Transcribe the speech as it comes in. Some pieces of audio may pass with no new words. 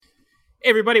Hey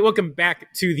everybody, welcome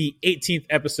back to the 18th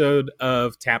episode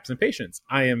of Taps and Patience.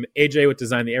 I am AJ with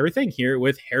Design the Everything here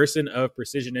with Harrison of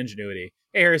Precision Ingenuity.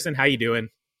 Hey Harrison, how you doing?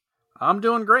 I'm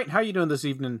doing great. How you doing this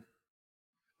evening?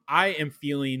 I am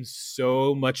feeling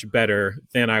so much better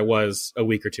than I was a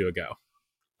week or two ago.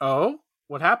 Oh,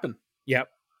 what happened? Yep.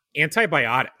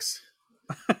 Antibiotics.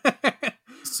 Start.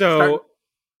 So,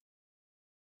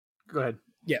 Go ahead.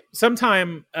 yeah,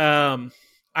 sometime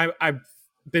I've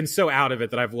been so out of it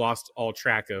that I've lost all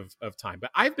track of time. But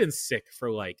I've been sick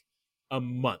for like a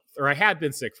month, or I had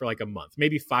been sick for like a month,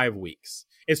 maybe 5 weeks.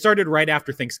 It started right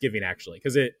after Thanksgiving, actually,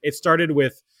 because it started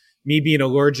with me being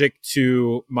allergic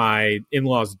to my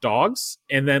in-laws' dogs,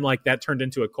 and then like that turned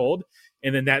into a cold,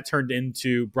 and then that turned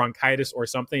into bronchitis or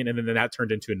something, and then that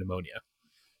turned into a pneumonia.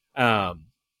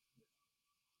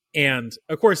 And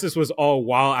of course, this was all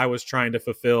while I was trying to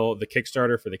fulfill the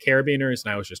Kickstarter for the carabiners,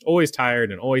 and I was just always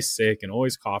tired and always sick and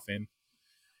always coughing.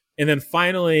 And then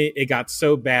finally, it got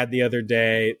so bad the other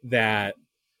day that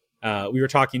we were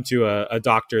talking to a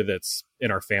doctor that's in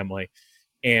our family,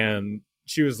 and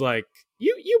she was like,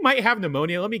 "You might have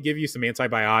pneumonia. Let me give you some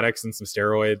antibiotics and some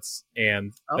steroids,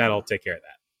 and that'll take care of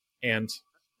that." And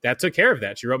that took care of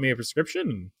that. She wrote me a prescription,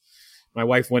 and my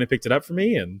wife went and picked it up for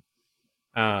me, and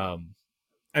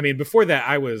I mean, before that,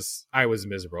 I was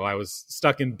miserable. I was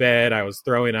stuck in bed. I was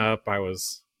throwing up. I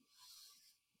was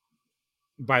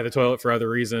by the toilet for other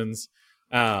reasons.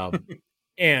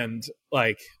 And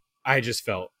like, I just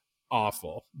felt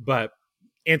awful. But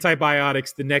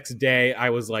antibiotics, the next day,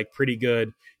 I was like pretty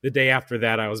good. The day after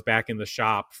that, I was back in the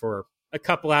shop for a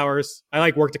couple hours. I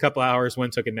like worked a couple hours,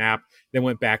 went, took a nap, then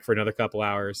went back for another couple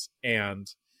hours.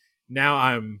 And now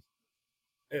I'm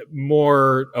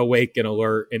more awake and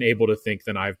alert and able to think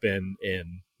than I've been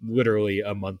in literally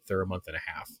a month or a month and a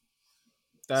half.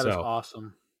 That is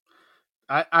awesome.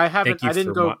 I haven't. I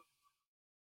didn't go.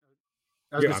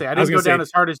 I was gonna say I didn't go down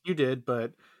as hard as you did,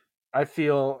 but I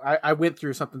feel I went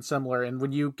through something similar. And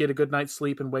when you get a good night's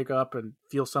sleep and wake up and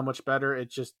feel so much better, it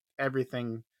just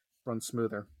everything runs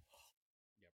smoother.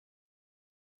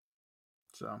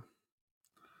 So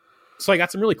I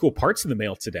got some really cool parts in the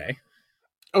mail today.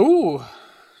 Oh.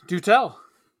 Do tell.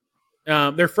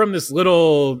 They're from this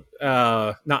little,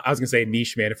 I was going to say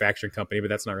niche manufacturing company, but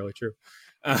that's not really true.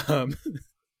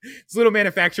 This little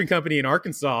manufacturing company in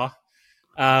Arkansas.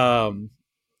 Arkansas?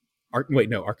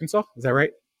 Is that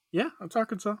right? Yeah, it's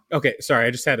Arkansas. Okay, sorry.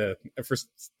 I just had a first.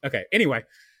 Okay, anyway.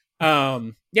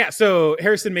 Yeah, so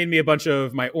Harrison made me a bunch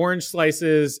of my orange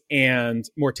slices and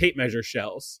more tape measure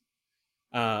shells.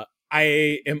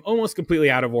 I am almost completely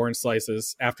out of orange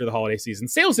slices after the holiday season.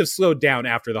 Sales have slowed down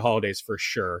after the holidays for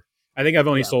sure. I think I've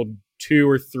only sold 2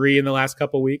 or 3 in the last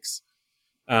couple of weeks.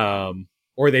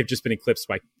 Or they've just been eclipsed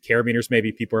by carabiners.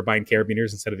 Maybe people are buying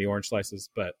carabiners instead of the orange slices.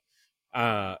 But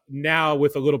now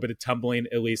with a little bit of tumbling,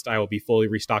 at least I will be fully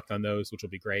restocked on those, which will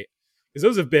be great. Because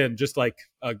those have been just like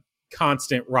a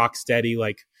constant rock steady,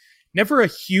 like never a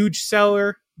huge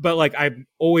seller, but like I'm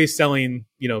always selling,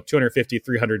 $250,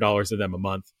 $300 of them a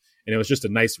month. And it was just a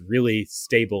nice, really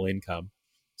stable income.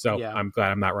 So I'm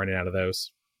glad I'm not running out of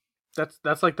those.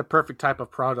 That's like the perfect type of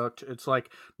product. It's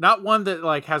like not one that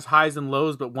like has highs and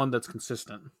lows, but one that's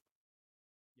consistent.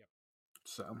 Yep.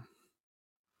 So,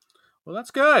 well, that's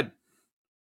good.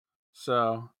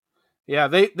 So, yeah,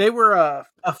 they were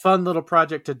a fun little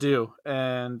project to do,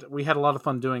 and we had a lot of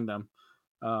fun doing them.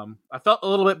 I felt a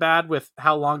little bit bad with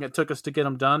how long it took us to get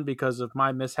them done because of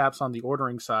my mishaps on the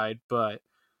ordering side, but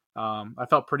I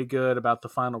felt pretty good about the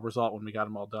final result when we got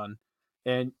them all done.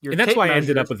 And that's why I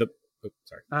ended up with the. Oh,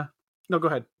 sorry. No, go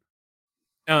ahead.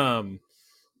 And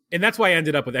that's why I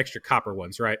ended up with extra copper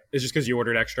ones, right? It's just because you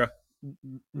ordered extra.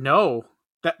 No,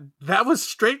 that was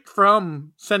straight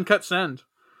from Send Cut Send.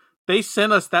 They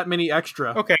sent us that many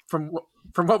extra. Okay. From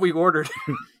what we ordered.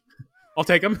 I'll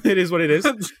take them. It is what it is.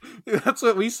 That's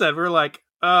what we said. We're like,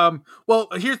 well,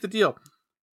 here's the deal.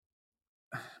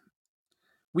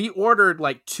 We ordered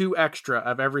like 2 extra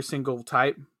of every single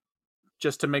type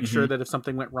just to make sure that if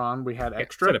something went wrong, we had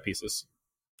extra. Set of pieces.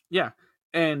 Yeah.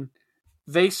 And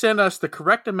they sent us the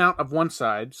correct amount of one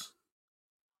sides.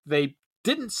 They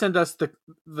didn't send us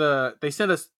they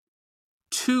sent us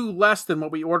 2 less than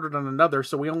what we ordered on another.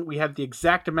 So we had the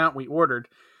exact amount we ordered.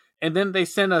 And then they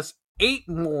sent us 8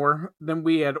 more than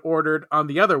we had ordered on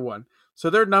the other one. So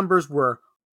their numbers were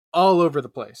all over the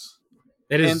place.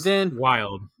 It is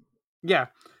wild. Yeah.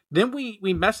 Then we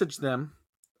messaged them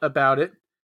about it,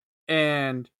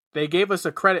 and they gave us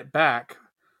a credit back,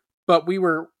 but we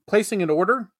were placing an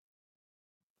order,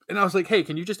 and I was like, hey,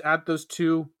 can you just add those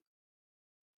 2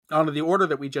 onto the order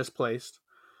that we just placed?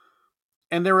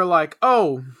 And they were like,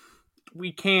 oh,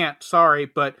 we can't, sorry,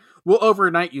 but we'll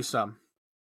overnight you some.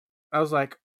 I was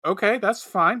like, okay, that's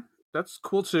fine. That's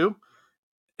cool too.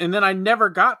 And then I never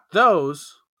got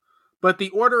those, but the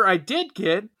order I did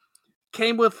get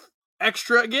came with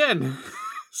extra again.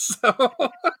 So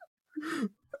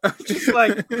I'm just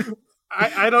like,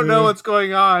 I don't know what's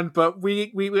going on, but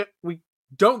we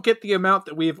don't get the amount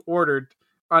that we've ordered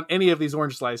on any of these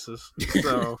orange slices.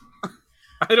 So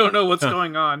I don't know what's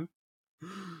going on.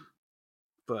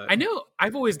 But I know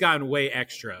I've always gotten way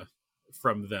extra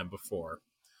from them before.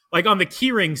 Like on the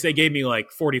key rings, they gave me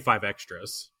like 45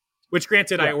 extras, which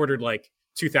granted I ordered like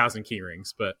 2,000 key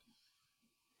rings, but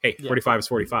hey, 45 is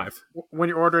 45. When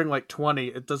you're ordering like 20,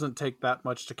 it doesn't take that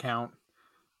much to count.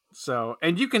 So,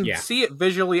 and you can see it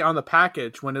visually on the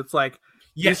package when it's like,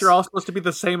 these are all supposed to be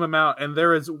the same amount, and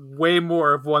there is way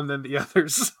more of one than the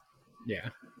others. Yeah.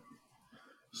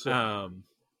 So.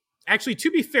 Actually,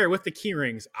 to be fair, with the key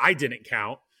rings, I didn't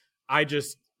count. I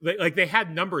just, like, they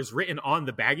had numbers written on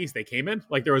the baggies they came in.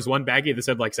 Like, there was one baggie that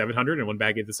said like 700 and one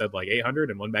baggie that said like 800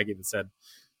 and one baggie that said,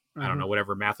 I don't know,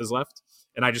 whatever math is left.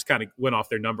 And I just kind of went off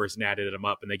their numbers and added them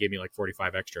up, and they gave me like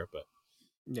 45 extra. But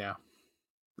yeah.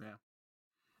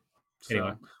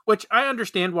 Anyway. So, which I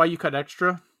understand why you cut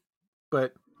extra,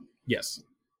 but yes,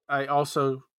 I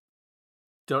also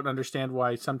don't understand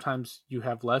why sometimes you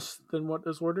have less than what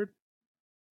is ordered.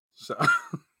 So,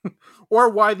 or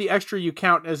why the extra you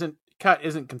count isn't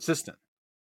consistent.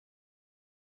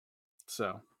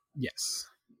 So, yes,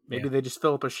 maybe they just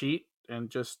fill up a sheet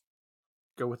and just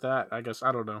go with that. I guess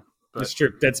I don't know. But it's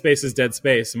true. Dead space is dead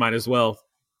space. Might as well,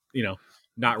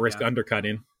 not risk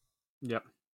undercutting. Yep.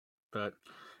 But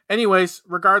anyways,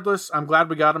 regardless, I'm glad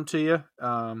we got them to you.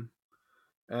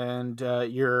 And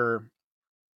your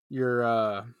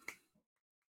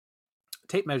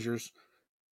tape measures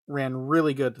ran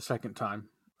really good the second time.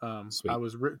 I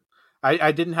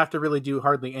didn't have to really do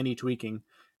hardly any tweaking.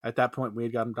 At that point, we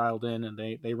had got them dialed in, and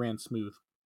they ran smooth.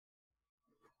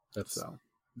 That's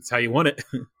how you want it.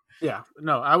 Yeah,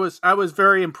 no, I was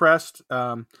very impressed.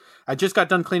 I just got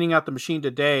done cleaning out the machine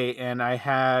today, and I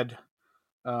had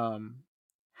over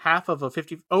half of a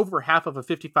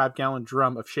 55-gallon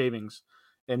drum of shavings,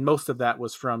 and most of that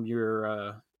was from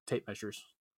your tape measures.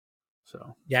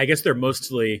 So yeah, I guess they're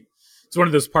mostly. It's one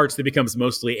of those parts that becomes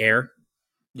mostly air.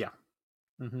 Yeah.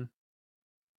 Mm-hmm.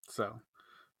 So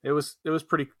it was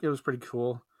pretty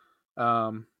cool.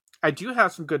 I do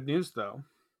have some good news though.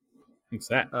 What's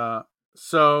that?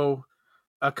 So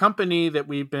a company that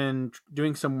we've been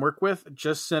doing some work with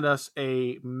just sent us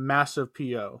a massive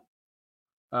PO.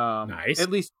 Nice. At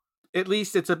least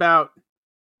it's about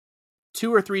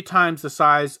 2 or 3 times the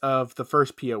size of the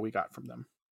first PO we got from them,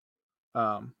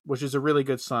 which is a really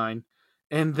good sign.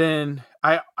 And then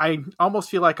I almost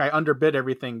feel like I underbid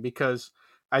everything because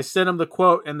I sent them the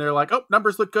quote and they're like, "Oh,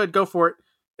 numbers look good, go for it."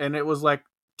 And it was like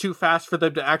too fast for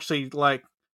them to actually like,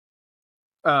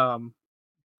 I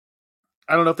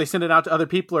don't know if they sent it out to other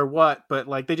people or what, but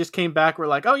like they just came back. We're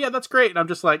like, "Oh yeah, that's great." And I'm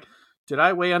just like, did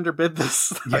I way underbid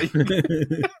this? Like,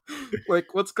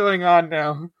 what's going on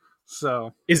now?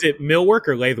 So, is it mill work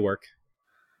or lathe work?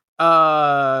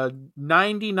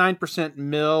 99%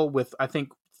 mill with I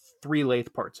think 3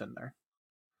 lathe parts in there.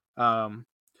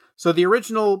 So the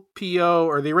original PO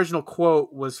or the original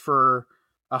quote was for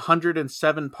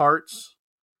 107 parts,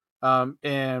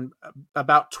 and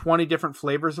about 20 different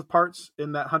flavors of parts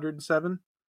in that 107.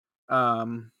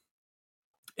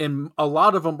 And a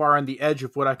lot of them are on the edge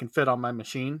of what I can fit on my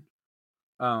machine.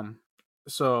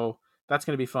 So that's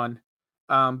going to be fun.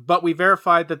 But we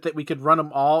verified that we could run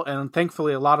them all, and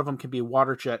thankfully a lot of them can be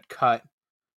water jet cut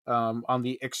on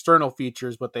the external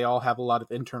features, but they all have a lot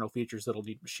of internal features that'll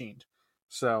need machined.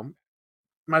 So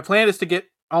my plan is to get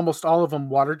almost all of them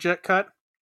water jet cut.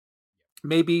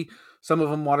 Maybe some of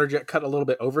them water jet cut a little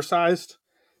bit oversized,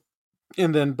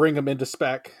 and then bring them into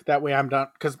spec. That way I'm done,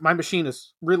 because my machine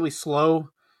is really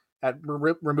slow at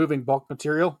removing bulk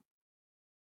material.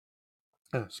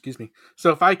 Excuse me.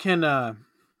 So if I can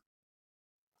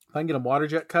get them water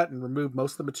jet cut and remove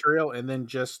most of the material, and then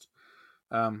just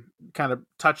kind of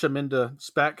touch them into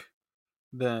spec,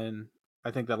 then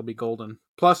I think that'll be golden.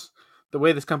 Plus, the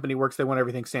way this company works, they want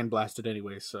everything sandblasted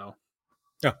anyway. So,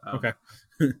 okay.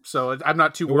 So I'm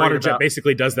not too the worried. Water jet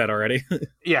basically does that already.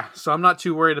 Yeah, so I'm not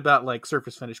too worried about like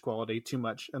surface finish quality too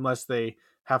much, unless they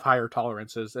have higher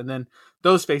tolerances. And then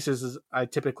those faces, I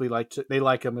typically like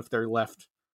them if they're left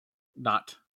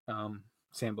not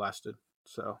sandblasted.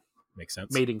 So makes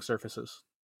sense. Mating surfaces.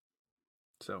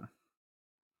 So,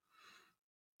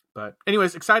 but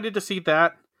anyways, excited to see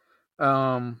that.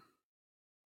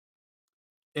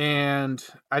 And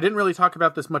I didn't really talk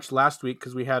about this much last week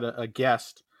because we had a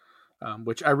guest.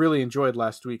 which I really enjoyed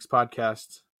last week's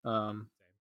podcast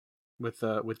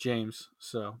with James.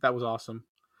 So that was awesome.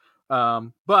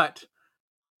 But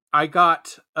I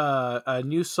got a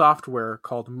new software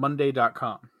called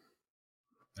Monday.com.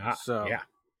 So Yeah.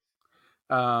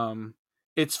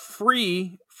 it's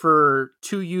free for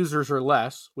 2 users or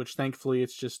less, which thankfully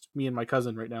it's just me and my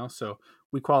cousin right now, so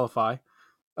we qualify.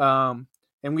 And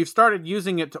we've started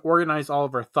using it to organize all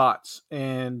of our thoughts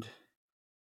and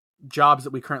jobs that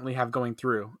we currently have going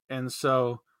through. And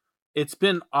so it's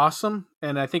been awesome,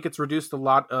 and I think it's reduced a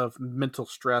lot of mental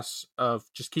stress of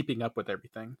just keeping up with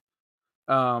everything.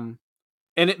 And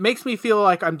it makes me feel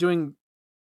like I'm doing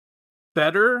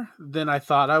better than I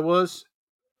thought I was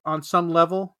on some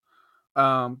level,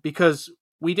 because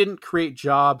we didn't create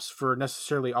jobs for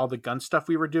necessarily all the gun stuff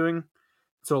we were doing.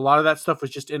 So a lot of that stuff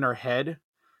was just in our head.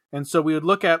 And so we would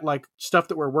look at like stuff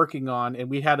that we're working on, and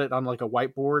we had it on like a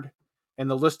whiteboard, and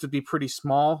the list would be pretty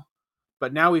small.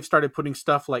 But now we've started putting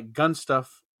stuff like gun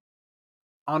stuff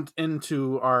on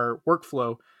into our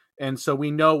workflow, and so we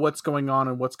know what's going on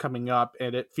and what's coming up,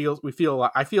 and I feel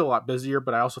a lot busier,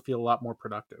 but I also feel a lot more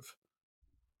productive,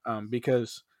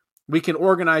 because we can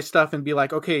organize stuff and be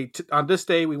like, okay, on this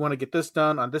day we want to get this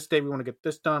done, on this day we want to get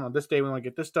this done, on this day we want to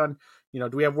get this done. Do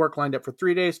we have work lined up for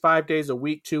 3 days, 5 days, a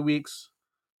week, 2 weeks?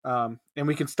 And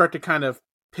we can start to kind of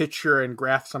picture and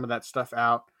graph some of that stuff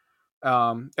out.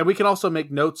 And we can also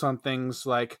make notes on things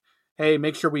like, hey,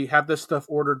 make sure we have this stuff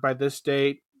ordered by this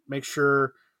date. Make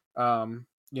sure,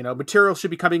 material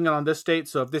should be coming in on this date.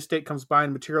 So if this date comes by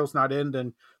and material's not in,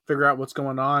 then figure out what's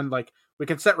going on. Like, we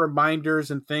can set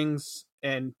reminders and things,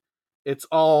 and it's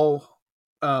all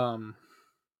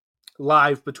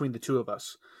live between the two of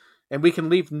us. And we can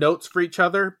leave notes for each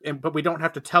other, but we don't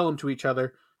have to tell them to each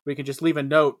other. We can just leave a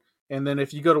note. And then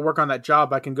if you go to work on that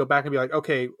job, I can go back and be like,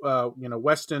 okay,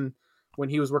 Weston, when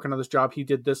he was working on this job, he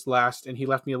did this last, and he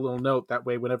left me a little note. That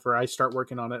way, whenever I start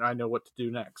working on it, I know what to do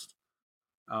next.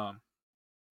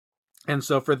 And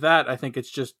so for that, I think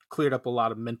it's just cleared up a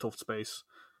lot of mental space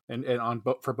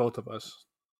for both of us.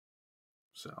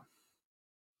 So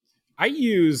I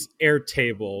use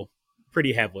Airtable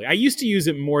pretty heavily. I used to use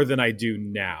it more than I do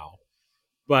now.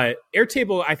 But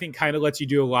Airtable, I think, kind of lets you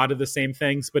do a lot of the same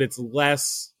things, but it's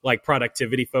less like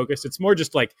productivity focused. It's more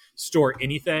just like store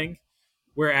anything.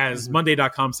 Whereas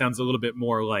Monday.com sounds a little bit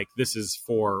more like this is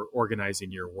for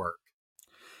organizing your work.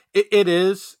 It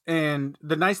is. And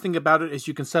the nice thing about it is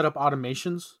you can set up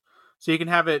automations. So you can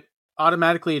have it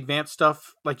automatically advance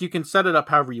stuff. Like, you can set it up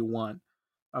however you want.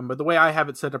 But the way I have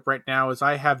it set up right now is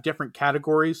I have different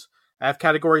categories. I have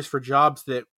categories for jobs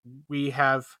that we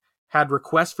have had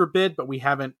requests for bid, but we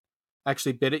haven't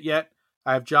actually bid it yet.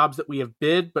 I have jobs that we have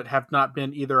bid, but have not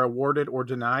been either awarded or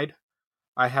denied.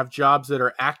 I have jobs that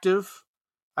are active.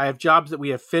 I have jobs that we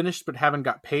have finished, but haven't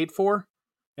got paid for.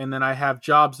 And then I have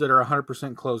jobs that are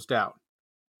 100% closed out.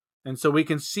 And so we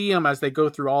can see them as they go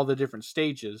through all the different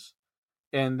stages.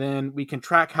 And then we can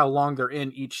track how long they're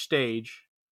in each stage.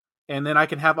 And then I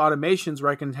can have automations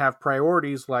where I can have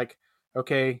priorities like,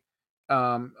 okay,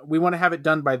 we want to have it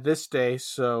done by this day.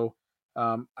 So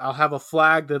I'll have a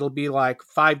flag that'll be like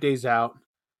 5 days out.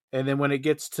 And then when it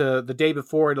gets to the day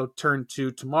before, it'll turn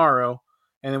to tomorrow.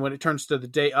 And then when it turns to the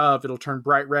day of, it'll turn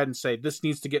bright red and say, this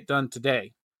needs to get done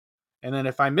today. And then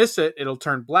if I miss it, it'll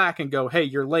turn black and go, hey,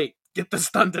 you're late. Get this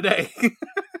done today.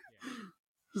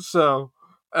 So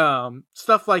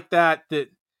stuff like that,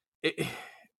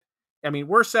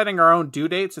 we're setting our own due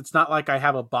dates. It's not like I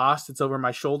have a boss that's over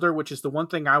my shoulder, which is the one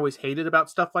thing I always hated about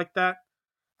stuff like that.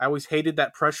 I always hated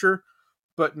that pressure.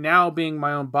 But now being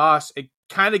my own boss, it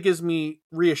kind of gives me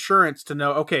reassurance to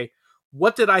know, okay,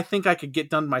 what did I think I could get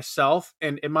done myself?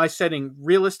 And am I setting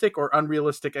realistic or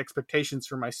unrealistic expectations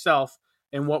for myself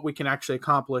and what we can actually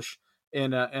accomplish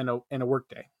in a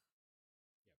workday?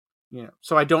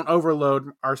 So I don't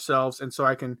overload ourselves, and so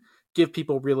I can give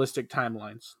people realistic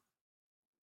timelines.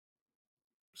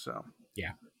 So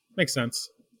yeah, makes sense.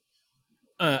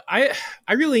 I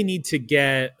really need to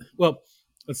get let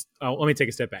me take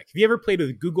a step back. Have you ever played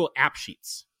with Google App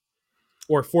Sheets,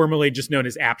 or formerly just known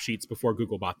as App Sheets before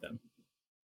Google bought them?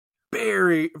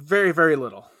 Very, very, very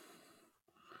little.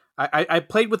 I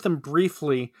played with them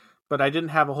briefly, but I didn't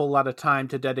have a whole lot of time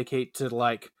to dedicate to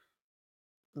like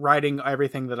writing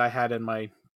everything that I had in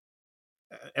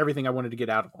everything I wanted to get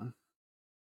out of them.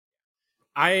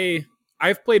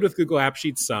 I've played with Google App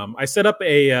Sheets some. I set up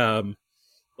a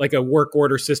work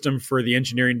order system for the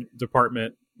engineering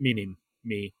department, meaning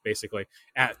me, basically,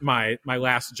 at my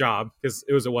last job, because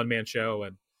it was a one-man show,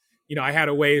 and I had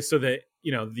a way so that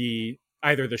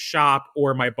either the shop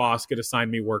or my boss could assign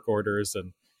me work orders,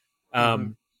 and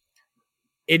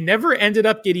it never ended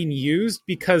up getting used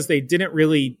because they didn't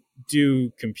really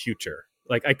do computer.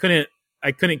 Like I couldn't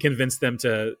convince them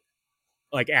to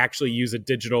like actually use a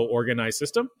digital organized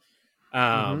system.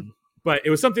 Mm-hmm. But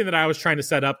it was something that I was trying to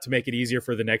set up to make it easier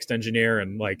for the next engineer.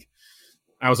 And like,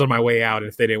 I was on my way out,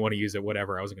 and if they didn't want to use it,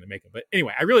 whatever, I wasn't going to make them. But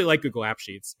anyway, I really like Google App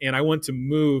Sheets, and I want to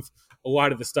move a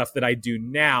lot of the stuff that I do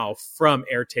now from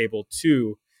Airtable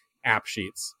to App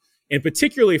Sheets, and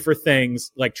particularly for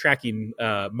things like tracking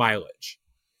mileage,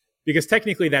 because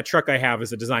technically that truck I have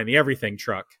is a Design the Everything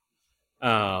truck,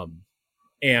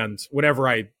 and whenever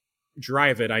I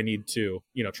drive it, I need to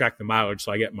track the mileage,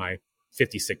 so I get my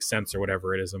 56 cents or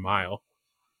whatever it is a mile.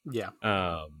 Yeah.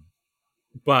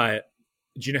 But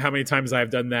do you know how many times I've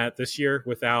done that this year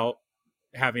without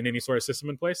having any sort of system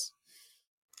in place?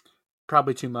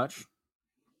 Probably too much.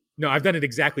 No, I've done it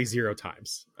exactly 0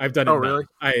 times. I've done it. Oh, really?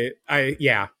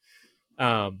 Yeah.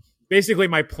 Basically,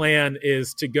 my plan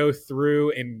is to go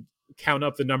through and count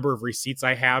up the number of receipts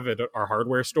I have at our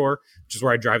hardware store, which is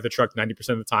where I drive the truck 90%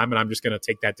 of the time, and I'm just going to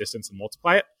take that distance and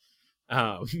multiply it.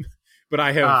 But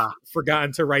I have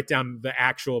forgotten to write down the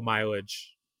actual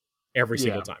mileage every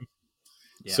single time.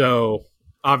 Yeah. So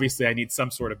obviously I need some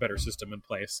sort of better system in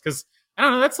place, because I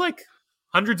don't know, that's like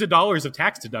hundreds of dollars of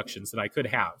tax deductions that I could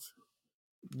have.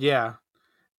 Yeah.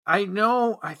 I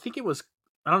know. I think it was,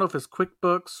 I don't know if it's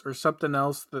QuickBooks or something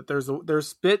else, that there is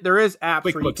apps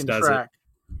QuickBooks where you can track.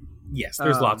 Yes,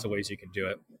 there's lots of ways you can do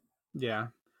it. Yeah.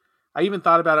 I even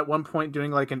thought about at one point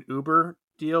doing like an Uber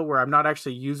deal where I'm not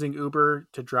actually using Uber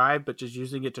to drive, but just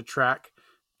using it to track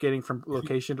getting from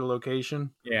location to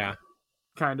location. Yeah.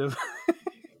 Kind of.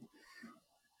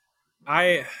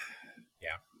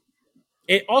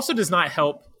 It also does not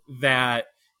help that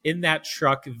in that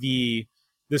truck, the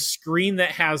screen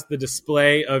that has the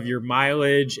display of your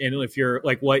mileage and if you're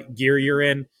like what gear you're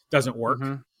in doesn't work.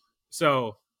 Mm-hmm.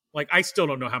 So like, I still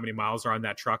don't know how many miles are on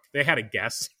that truck. They had a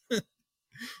guess.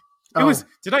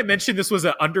 Did I mention this was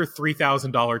an under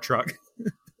 $3,000 truck?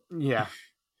 Yeah.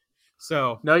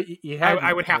 So no,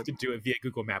 I would have to do it via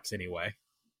Google Maps anyway.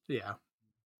 Yeah.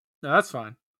 No, that's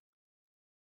fine.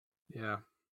 Yeah.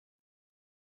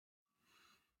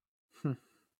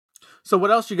 So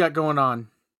what else you got going on?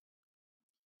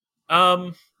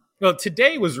 Well,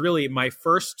 today was really my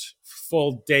first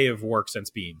full day of work since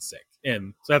being sick.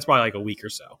 And so that's probably like a week or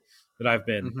so that I've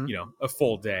been, a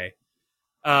full day.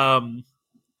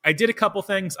 I did a couple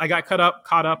things. I got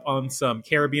caught up on some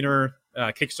Carabiner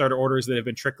Kickstarter orders that have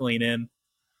been trickling in.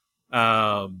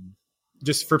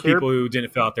 Just for people who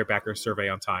didn't fill out their backer survey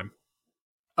on time.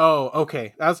 Oh,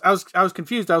 okay. I was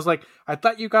confused. I was like, I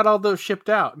thought you got all those shipped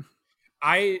out.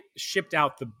 I shipped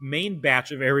out the main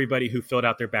batch of everybody who filled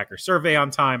out their backer survey on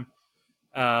time,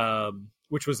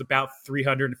 which was about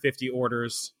 350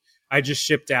 orders. I just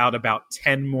shipped out about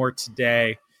 10 more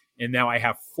today, and now I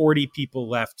have 40 people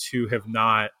left who have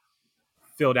not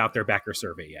filled out their backer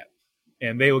survey yet.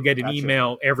 And they will get an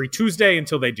email every Tuesday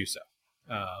until they do so.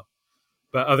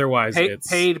 But otherwise, it's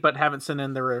paid, but haven't sent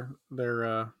in their.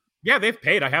 Yeah, they've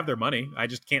paid. I have their money. I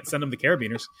just can't send them the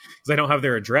carabiners because I don't have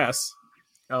their address.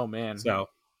 Oh man! So,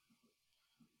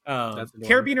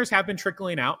 carabiners have been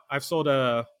trickling out. I've sold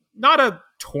not a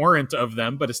torrent of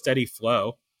them, but a steady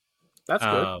flow. That's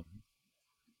good.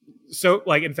 So,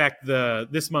 like, in fact,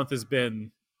 this month has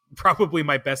been probably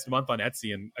my best month on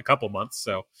Etsy in a couple months.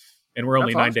 So, and we're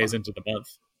only 9 days into the month.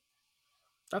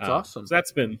 That's awesome. So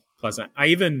that's been pleasant. I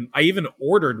even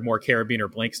ordered more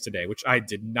carabiner blanks today, which I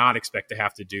did not expect to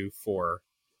have to do for,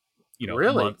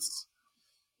 months.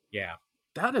 Yeah.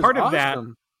 That is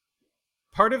awesome.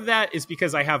 Part of that is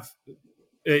because I have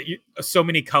so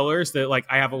many colors that like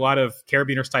I have a lot of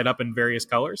carabiners tied up in various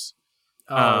colors.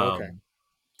 Oh, okay.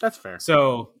 That's fair.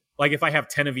 So like if I have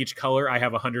 10 of each color, I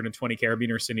have 120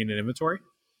 carabiners sitting in inventory.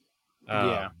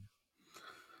 Yeah.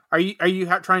 Are you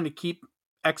trying to keep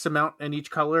X amount in each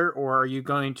color, or are you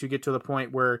going to get to the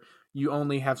point where you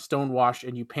only have stonewashed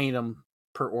and you paint them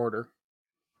per order?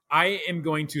 I am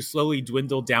going to slowly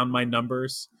dwindle down my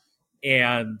numbers,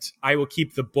 and I will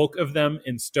keep the bulk of them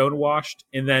in stonewashed.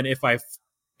 And then if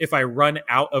I run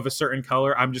out of a certain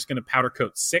color, I'm just going to powder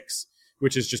coat 6,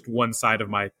 which is just one side of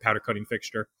my powder coating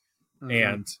fixture. Mm-hmm.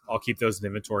 And I'll keep those in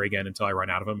inventory again until I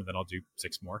run out of them, and then I'll do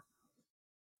 6 more.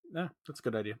 Yeah, that's a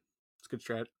good idea. It's a good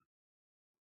strat.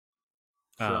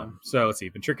 So let's see.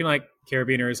 Been tricking like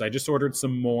carabiners. I just ordered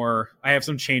some more. I have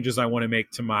some changes I want to make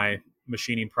to my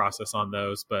machining process on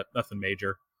those, but nothing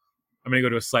major. I'm going to go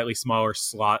to a slightly smaller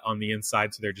slot on the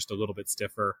inside, so they're just a little bit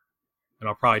stiffer. And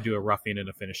I'll probably do a roughing and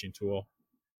a finishing tool.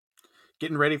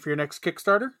 Getting ready for your next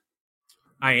Kickstarter?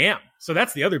 I am. So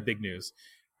that's the other big news.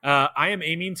 I am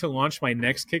aiming to launch my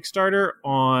next Kickstarter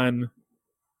on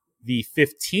the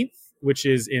 15th, which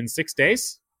is in 6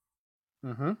 days.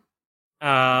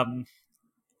 Mm-hmm.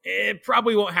 It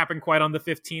probably won't happen quite on the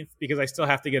 15th because I still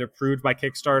have to get approved by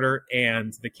Kickstarter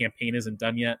and the campaign isn't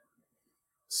done yet.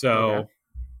 So Okay.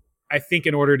 I think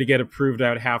in order to get approved, I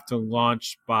would have to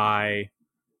launch by,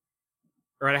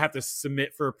 or I'd have to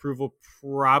submit for approval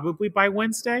probably by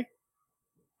Wednesday.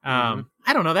 Mm-hmm.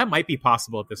 I don't know. That might be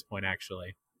possible at this point,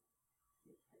 actually.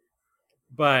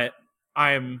 But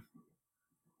I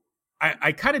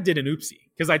kind of did an oopsie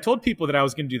because I told people that I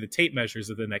was going to do the tape measures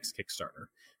of the next Kickstarter.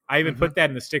 I even put that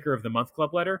in the sticker of the month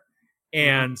club letter,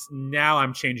 and now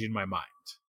I'm changing my mind.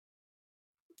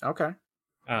 Okay.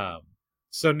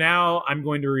 So now I'm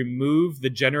going to remove the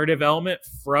generative element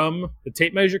from the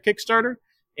tape measure Kickstarter,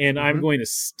 and I'm going to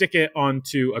stick it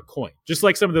onto a coin, just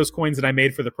like some of those coins that I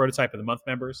made for the prototype of the month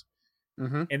members.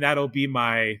 Mm-hmm. And that'll be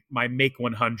my make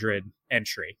 100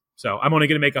 entry. So I'm only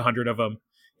going to make 100 of them.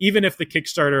 Even if the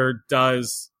Kickstarter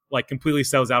does like completely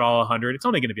sells out all 100, it's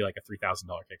only going to be like a $3,000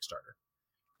 Kickstarter.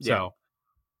 Yeah. So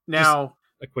now,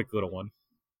 a quick little one.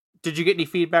 Did you get any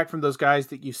feedback from those guys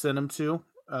that you sent them to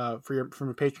from your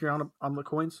Patreon on the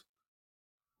coins?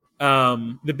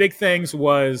 The big things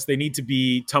was they need to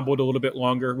be tumbled a little bit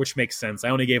longer, which makes sense. I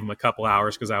only gave them a couple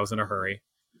hours because I was in a hurry.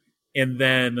 And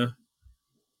then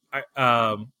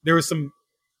there was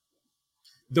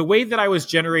the way that I was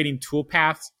generating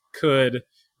toolpaths could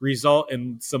result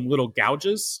in some little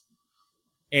gouges.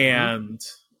 And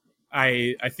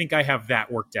I think I have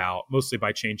that worked out mostly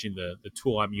by changing the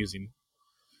tool I'm using.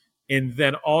 And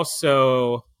then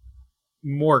also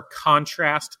more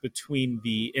contrast between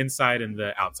the inside and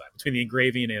the outside, between the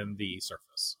engraving and the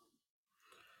surface.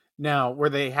 Now, were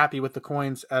they happy with the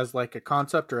coins as like a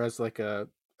concept or as like an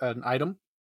item?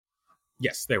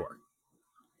 Yes, they were.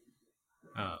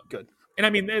 Good. And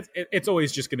I mean, it's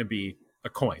always just going to be a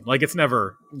coin. Like, it's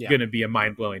never going to be a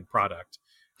mind-blowing product.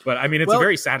 But I mean, it's a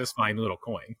very satisfying little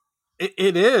coin.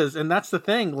 It is, and that's the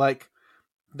thing. Like,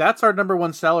 that's our number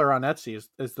one seller on Etsy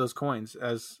is those coins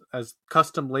as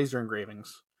custom laser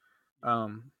engravings.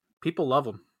 People love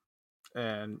them.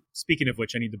 And speaking of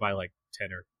which, I need to buy like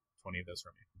 10 or 20 of those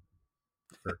from you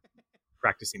for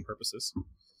practicing purposes.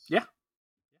 Yeah,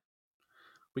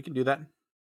 we can do that.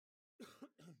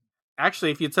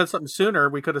 Actually, if you'd said something sooner,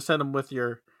 we could have sent them with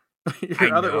your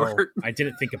other order. I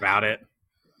didn't think about it.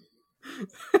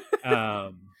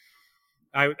 I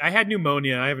had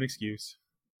pneumonia. I have an excuse.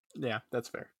 Yeah, that's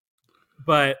fair.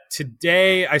 But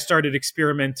today I started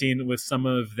experimenting with some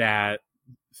of that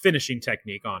finishing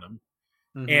technique on them.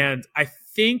 And I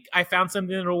think I found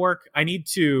something that'll work. I need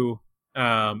to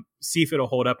see if it'll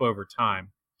hold up over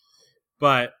time.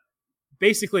 But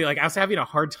basically, like, I was having a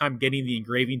hard time getting the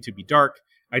engraving to be dark.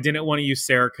 I didn't want to use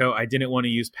Cerakote. I didn't want to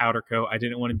use powder coat. I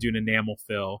didn't want to do an enamel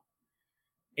fill.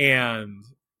 And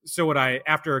so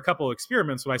after a couple of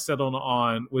experiments, what I settled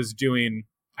on was doing,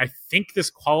 I think this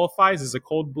qualifies as a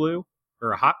cold blue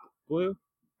or a hot blue.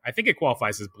 I think it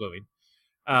qualifies as bluing.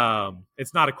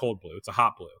 It's not a cold blue. It's a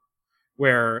hot blue,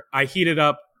 where I heat it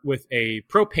up with a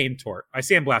propane torch. I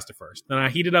sandblast it first. Then I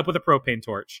heat it up with a propane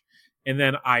torch. And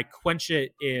then I quench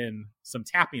it in some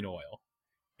tapping oil.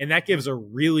 And that gives a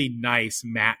really nice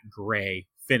matte gray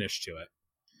finish to it.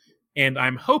 And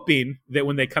I'm hoping that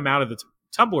when they come out of the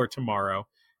tumbler tomorrow,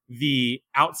 the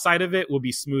outside of it will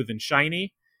be smooth and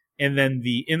shiny. And then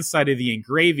the inside of the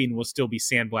engraving will still be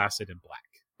sandblasted in black.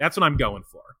 That's what I'm going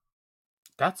for.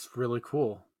 That's really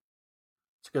cool.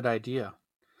 It's a good idea.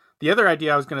 The other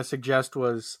idea I was going to suggest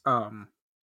was, I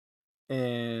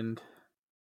don't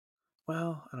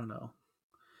know.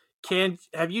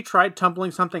 Have you tried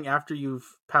tumbling something after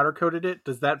you've powder coated it?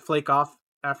 Does that flake off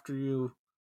after you?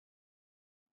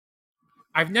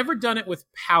 I've never done it with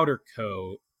powder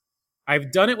coat.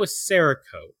 I've done it with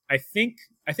Cerakote. I think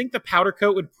the powder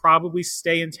coat would probably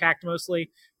stay intact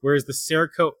mostly, whereas the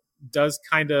Cerakote does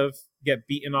kind of get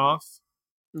beaten off.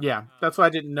 Yeah, that's why I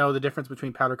didn't know the difference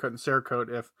between powder coat and Cerakote.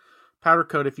 If powder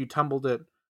coat, if you tumbled it,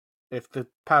 if the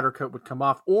powder coat would come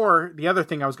off. Or the other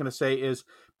thing I was going to say is,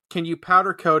 can you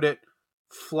powder coat it,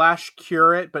 flash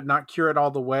cure it, but not cure it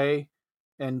all the way,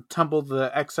 and tumble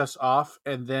the excess off,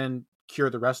 and then cure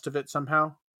the rest of it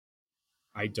somehow?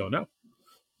 I don't know.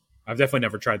 I've definitely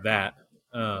never tried that.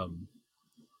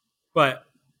 But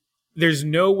there's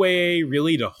no way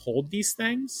really to hold these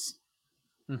things.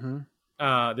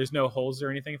 There's no holes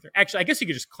or anything. Actually, I guess you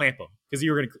could just clamp them because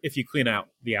if you clean out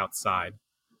the outside.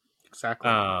 Exactly.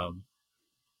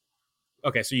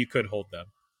 Okay, so you could hold them.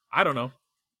 I don't know.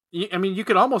 I mean, you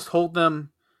could almost hold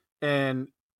them, and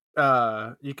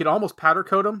you could almost powder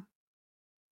coat them,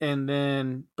 and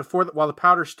then while the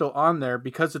powder's still on there,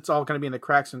 because it's all going to be in the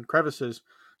cracks and crevices,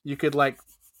 you could like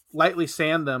lightly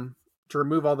sand them to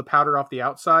remove all the powder off the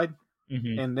outside,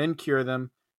 Mm-hmm. and then cure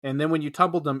them. And then when you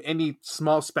tumbled them, any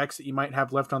small specks that you might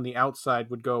have left on the outside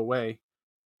would go away,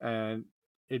 and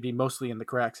it'd be mostly in the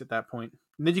cracks at that point.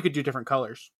 And then you could do different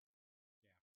colors.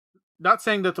 Not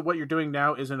saying that what you're doing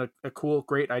now isn't a cool,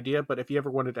 great idea, but if you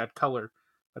ever wanted to add color,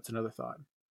 that's another thought.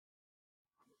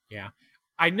 Yeah.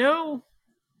 I know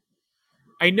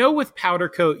with powder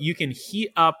coat, you can heat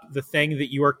up the thing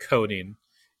that you are coating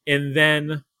and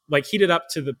then like heat it up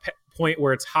to the point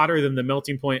where it's hotter than the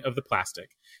melting point of the plastic.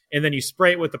 And then you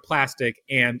spray it with the plastic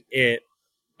and it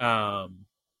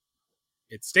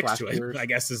sticks to it, I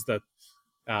guess is the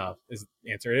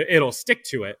answer. It'll stick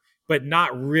to it, but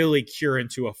not really cure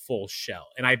into a full shell.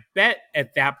 And I bet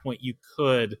at that point you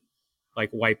could like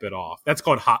wipe it off. That's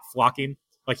called hot flocking.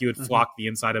 Like you would flock the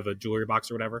inside of a jewelry box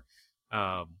or whatever.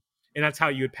 And that's how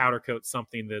you would powder coat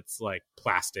something that's like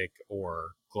plastic or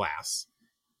glass.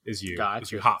 Is you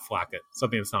hot flock it,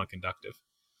 something that's non-conductive.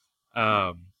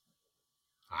 I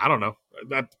don't know.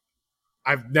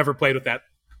 I've never played with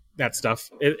that stuff.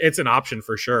 It's an option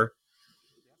for sure,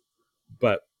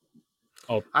 but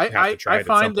I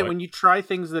find that when you try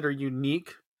things that are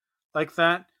unique like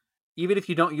that, even if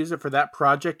you don't use it for that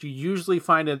project, you usually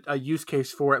find a use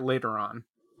case for it later on.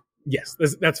 Yes,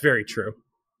 that's very true.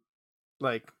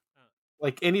 Like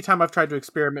anytime I've tried to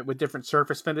experiment with different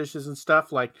surface finishes and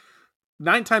stuff, like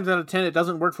 9 times out of 10, it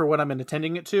doesn't work for what I'm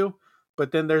intending it to.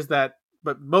 But then there's that.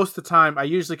 But most of the time, I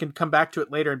usually can come back to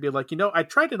it later and be like, I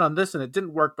tried it on this and it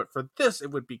didn't work, but for this,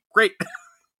 it would be great.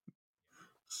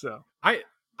 So I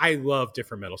love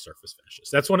different metal surface finishes.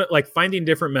 That's like finding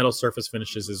different metal surface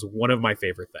finishes is one of my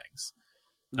favorite things.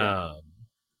 Yeah.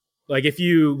 Like if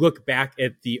you look back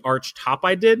at the arch top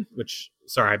I did, which,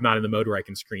 sorry, I'm not in the mode where I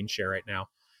can screen share right now.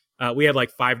 We had like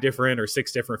 5 different or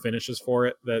 6 different finishes for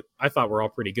it that I thought were all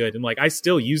pretty good. And like, I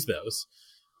still use those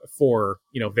for,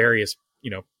 various,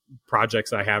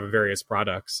 projects I have in various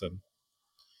products. And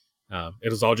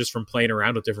it was all just from playing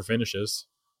around with different finishes.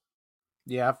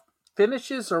 Yeah.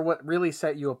 Finishes are what really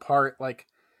set you apart. Like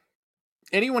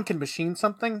anyone can machine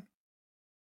something,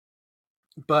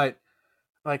 but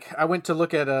like I went to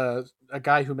look at a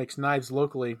guy who makes knives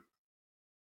locally.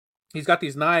 He's got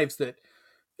these knives that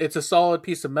it's a solid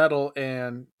piece of metal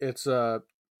and it's an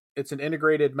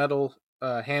integrated metal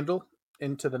handle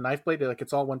into the knife blade. Like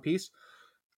it's all one piece,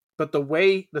 but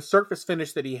the surface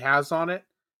finish that he has on it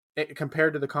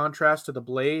compared to the contrast to the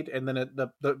blade, and then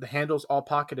the handle's all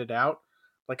pocketed out.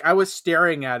 Like I was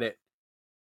staring at it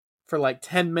for like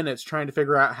 10 minutes trying to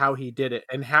figure out how he did it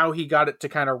and how he got it to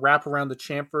kind of wrap around the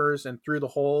chamfers and through the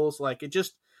holes. Like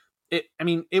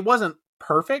it wasn't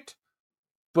perfect,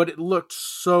 but it looked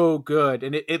so good.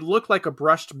 And it looked like a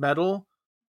brushed metal,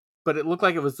 but it looked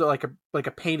like it was like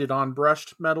a painted on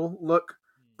brushed metal look,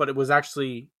 but it was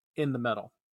actually in the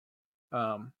metal.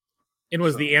 And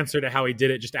was the answer to how he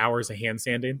did it just hours of hand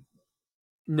sanding?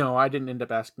 No, I didn't end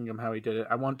up asking him how he did it.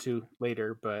 I want to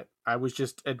later, but I was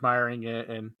just admiring it.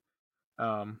 And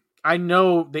I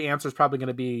know the answer is probably going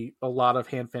to be a lot of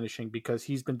hand finishing because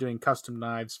he's been doing custom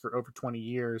knives for over 20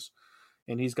 years.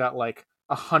 And he's got like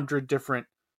 100 different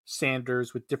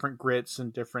sanders with different grits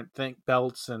and different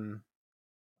belts. And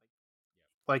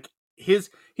like he's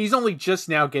only just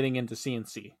now getting into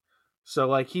CNC. So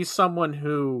like he's someone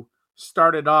who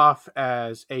started off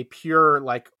as a pure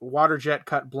like water jet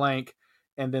cut blank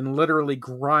and then literally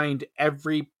grind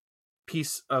every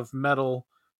piece of metal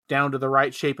down to the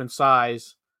right shape and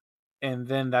size, and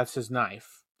then that's his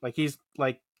knife. He's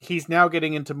now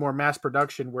getting into more mass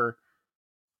production where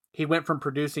he went from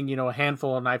producing, a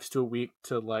handful of knives a week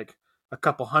to like a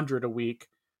couple hundred a week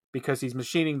because he's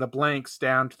machining the blanks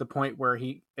down to the point where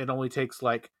it only takes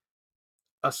like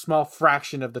a small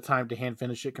fraction of the time to hand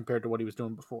finish it compared to what he was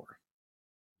doing before.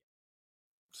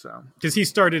 So, because he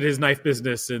started his knife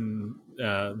business in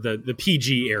the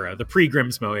PG era, the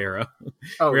pre-Grimsmo era,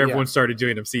 where everyone started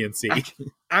doing them CNC.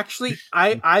 Actually,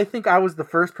 I think I was the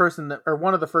first person or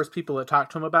one of the first people that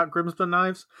talked to him about Grimsmo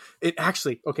knives.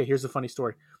 Here's a funny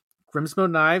story. Grimsmo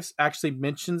Knives actually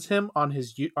mentions him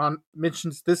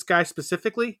mentions this guy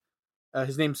specifically.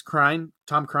 His name's Crine,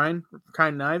 Tom Crine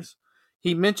Knives.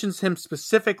 He mentions him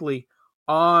specifically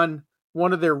on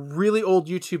one of their really old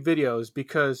YouTube videos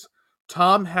because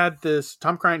Tom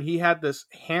Crine, he had this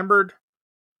hammered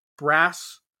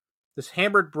brass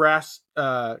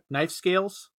knife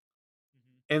scales.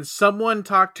 And someone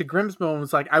talked to Grimsmo and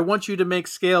was like, I want you to make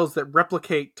scales that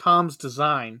replicate Tom's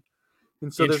design.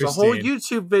 And so there's a whole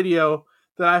YouTube video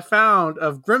that I found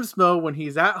of Grimsmo when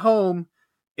he's at home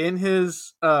in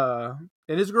his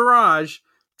garage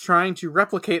trying to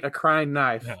replicate a Crine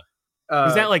knife.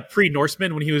 Was that like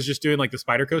pre-Norseman when he was just doing like the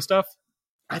Spyderco stuff?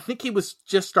 I think he was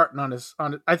just starting on his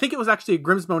I think it was actually a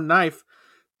Grimsmo knife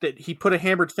that he put a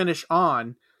hammered finish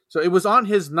on. So it was on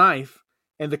his knife,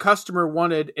 and the customer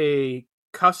wanted a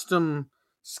custom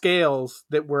scales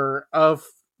that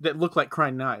looked like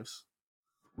Crine knives.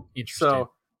 Interesting.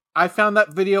 So I found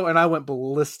that video and I went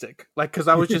ballistic, like because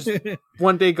I was just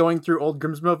one day going through old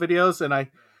Grimsmo videos, and I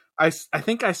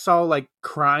think I saw like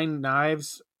Crine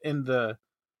knives in the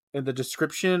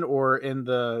description or in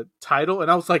the title, and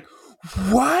I was like,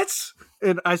 what?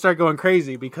 And I started going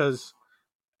crazy because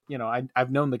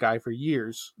I've known the guy for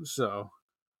years, so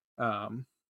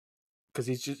because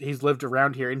he's lived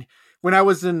around here. And when I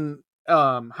was in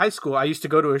high school, I used to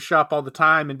go to his shop all the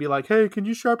time and be like, hey, can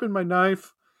you sharpen my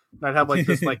knife? And I'd have like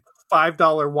this like $5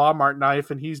 Walmart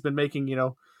knife, and he's been making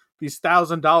these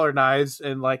 $1,000 knives.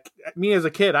 And like me as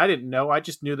a kid, I didn't know. I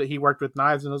just knew that he worked with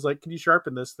knives, and I was like, can you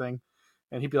sharpen this thing?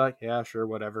 And he'd be like, yeah, sure,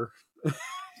 whatever.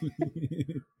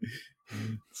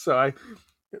 So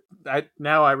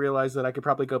I realize that I could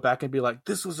probably go back and be like,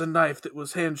 this was a knife that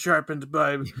was hand sharpened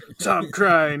by Tom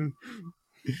Crine.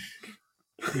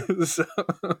 So,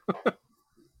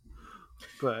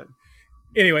 but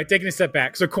anyway, taking a step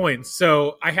back. So coins.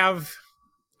 So I have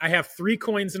 3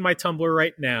 coins in my tumbler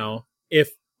right now.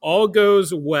 If all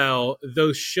goes well,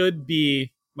 those should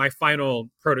be my final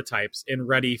prototypes and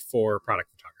ready for product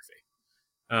photography.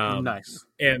 Nice.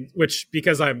 And which,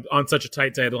 because I'm on such a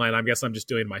tight deadline, I guess I'm just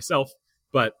doing myself.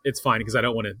 But it's fine because I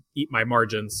don't want to eat my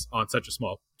margins on such a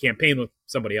small campaign with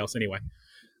somebody else anyway.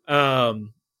 And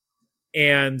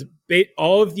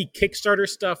all of the Kickstarter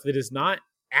stuff that is not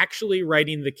actually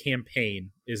writing the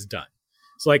campaign is done.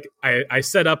 So like I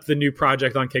set up the new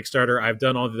project on Kickstarter. I've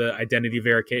done all the identity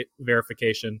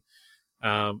verification.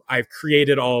 I've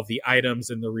created all of the items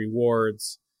and the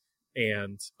rewards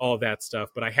and all of that stuff,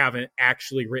 but I haven't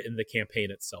actually written the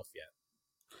campaign itself yet.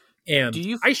 And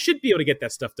I should be able to get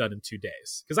that stuff done in 2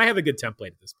 days because I have a good template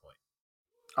at this point.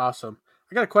 Awesome.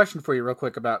 I got a question for you real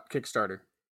quick about Kickstarter.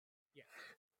 Yeah.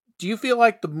 Do you feel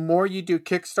like the more you do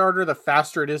Kickstarter, the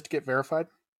faster it is to get verified?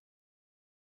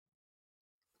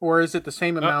 Or is it the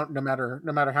same amount no matter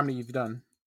how many you've done?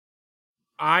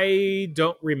 I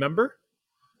don't remember.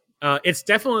 It was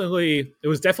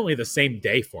definitely the same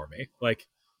day for me. Like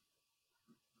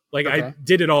okay. I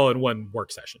did it all in one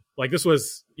work session. Like this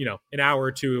was, an hour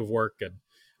or 2 of work, and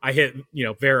I hit,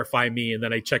 verify me, and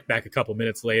then I checked back a couple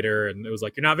minutes later, and it was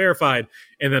like, you're not verified.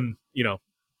 And then,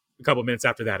 a couple minutes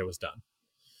after that, it was done.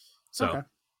 So, okay.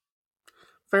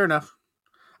 Fair enough.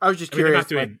 I was just curious. I'm not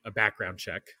doing a background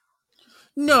check.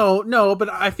 No, but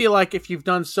I feel like if you've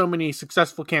done so many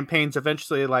successful campaigns,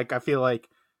 eventually, like I feel like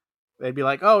they'd be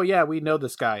like, oh yeah, we know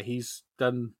this guy. He's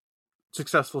done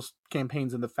successful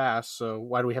campaigns in the past, so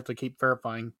why do we have to keep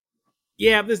verifying?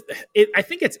 Yeah, I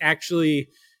think it's actually,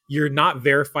 you're not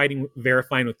verifying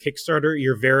with Kickstarter,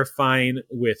 you're verifying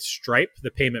with Stripe,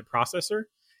 the payment processor.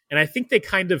 And I think they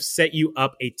kind of set you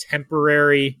up a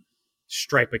temporary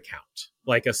Stripe account,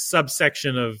 like a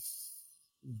subsection of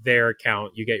their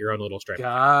account. You get your own little Stripe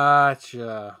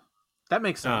Gotcha. That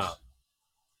makes sense.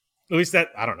 At least that,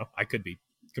 I don't know, I could be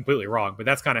completely wrong, but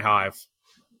that's kind of how I've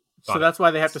so that's why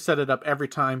they have to set it up every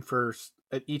time for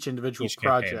each individual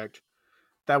project. Campaign.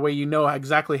 That way you know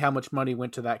exactly how much money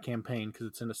went to that campaign because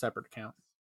it's in a separate account.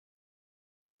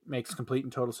 Makes complete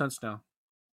and total sense now.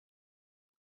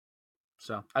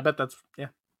 So I bet that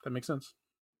makes sense.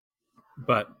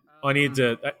 But I need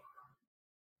to...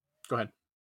 Go ahead.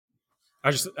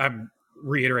 I'm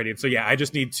reiterating. So yeah, I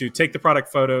just need to take the product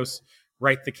photos,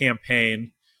 write the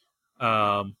campaign,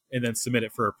 and then submit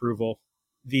it for approval.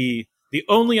 The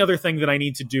only other thing that I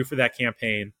need to do for that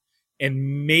campaign,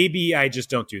 and maybe I just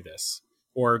don't do this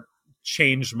or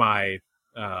change my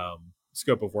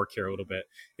scope of work here a little bit,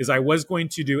 is I was going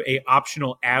to do a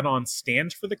optional add-on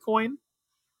stand for the coin.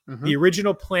 Mm-hmm. The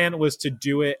original plan was to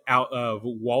do it out of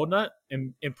walnut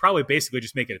and probably basically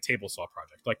just make it a table saw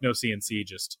project, like no CNC,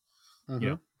 just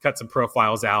cut some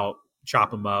profiles out,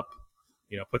 chop them up,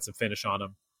 put some finish on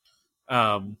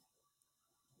them.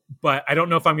 But I don't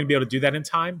know if I'm going to be able to do that in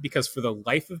time because for the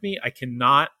life of me, I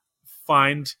cannot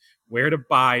find where to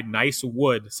buy nice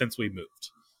wood since we moved.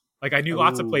 Like I knew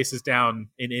lots of places down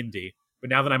in Indy, but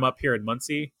now that I'm up here in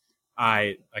Muncie,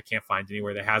 I can't find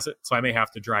anywhere that has it. So I may have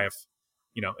to drive,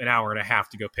 an hour and a half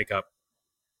to go pick up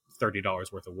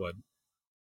 $30 worth of wood.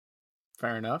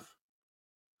 Fair enough.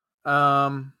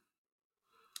 Have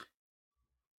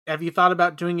you thought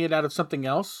about doing it out of something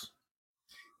else?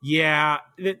 Yeah,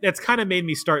 that's kind of made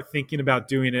me start thinking about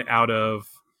doing it out of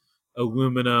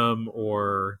aluminum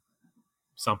or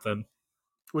something.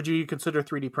 Would you consider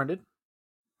 3D printed?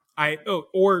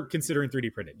 or considering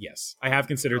 3D printed. Yes, I have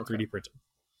considered Okay. 3D printed.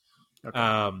 Okay.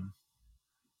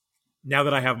 Now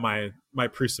that I have my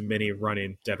Prusa Mini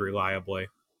running dead reliably,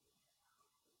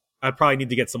 I'd probably need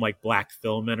to get some like black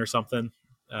filament or something.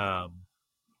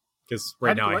 Because How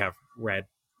right do now you I like have red,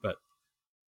 but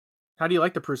How do you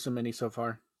like the Prusa Mini so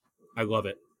far? I love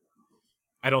it.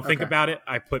 I don't think Okay. about it.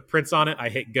 I put prints on it. I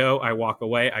hit go. I walk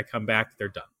away. I come back. They're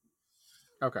done.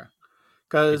 Okay. It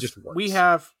Because just we works.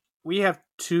 have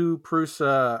two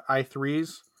Prusa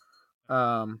i3s,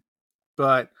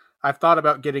 but I've thought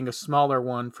about getting a smaller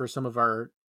one for some of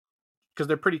our, because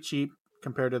they're pretty cheap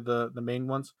compared to the main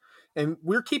ones, and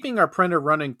we're keeping our printer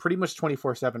running pretty much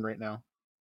 24/7 right now,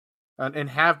 and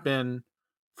have been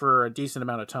for a decent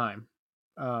amount of time.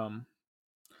 Um,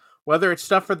 Whether it's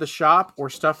stuff for the shop or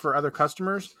stuff for other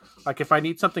customers, like if I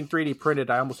need something 3D printed,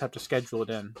 I almost have to schedule it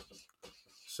in.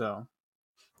 So,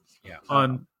 Yeah.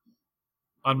 um,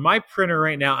 On my printer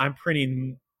right now, I'm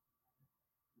printing,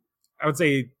 I would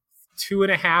say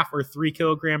 2.5 or 3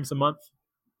 kilograms a month,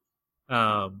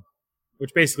 um,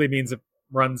 which basically means it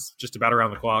runs just about around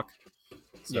the clock.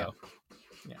 yeah, So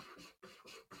yeah.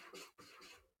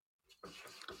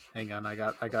 Hang on, I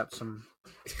got some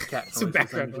cat some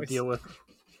noises I background need to noise. deal with.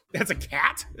 That's a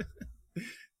cat.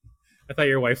 I thought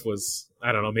your wife was,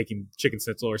 I don't know, making chicken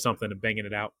schnitzel or something and banging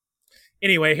it out.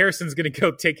 Anyway, Harrison's going to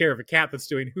go take care of a cat that's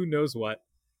doing who knows what.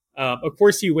 Of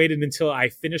course, he waited until I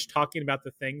finished talking about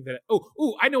the thing that.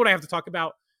 I know what I have to talk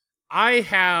about. I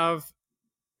have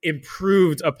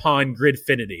improved upon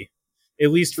Gridfinity,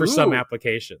 at least for some Ooh,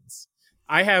 applications.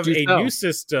 I have do a new so.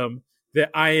 system that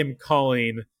I am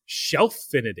calling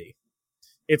Shelffinity.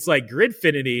 It's like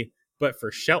Gridfinity, but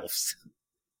for shelves.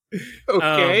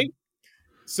 Okay. Um,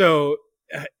 so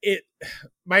it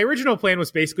my original plan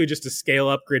was basically just to scale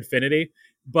up Gridfinity,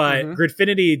 but Mm-hmm.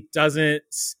 Gridfinity doesn't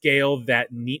scale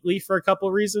that neatly for a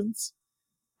couple reasons.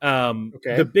 The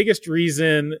Okay. biggest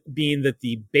reason being that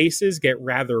the bases get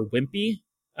rather wimpy,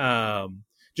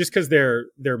 just because they're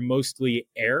mostly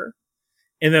air,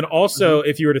 and then Mm-hmm. also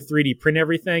if you were to 3D print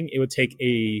everything, it would take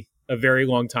a very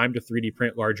long time to 3D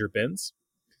print larger bins.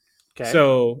 Okay.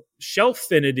 So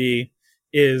Shelffinity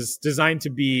is designed to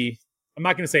be, I'm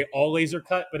not going to say all laser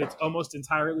cut, but it's almost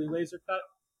entirely laser cut,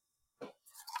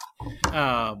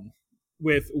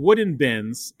 with wooden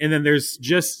bins. And then there's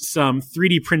just some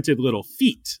 3D printed little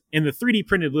feet. And the 3D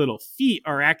printed little feet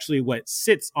are actually what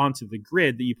sits onto the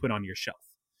grid that you put on your shelf.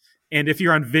 And if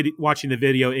you're on watching the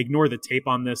video, ignore the tape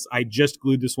on this. I just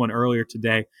glued this one earlier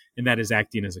today, and that is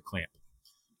acting as a clamp.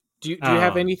 Do you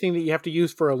have Um, anything that you have to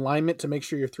use for alignment to make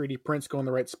sure your 3D prints go in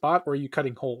the right spot, or are you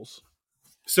cutting holes?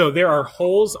 so there are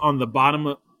holes on the bottom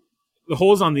of the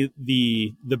holes on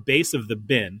the base of the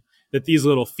bin that these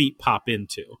little feet pop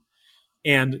into,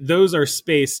 and those are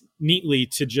spaced neatly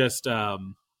to just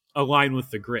align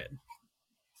with the grid.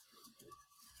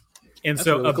 And That's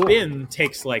so really a cool. bin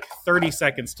takes like 30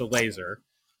 seconds to laser.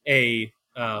 A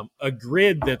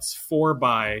grid that's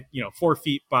 4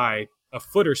 feet by a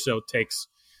foot or so takes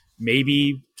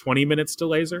maybe 20 minutes to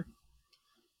laser.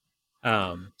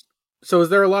 Um, So is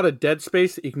there a lot of dead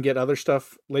space that you can get other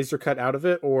stuff laser cut out of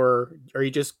it, or are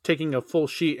you just taking a full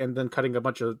sheet and then cutting a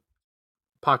bunch of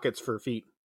pockets for feet?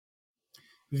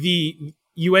 the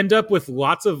you end up with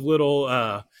lots of little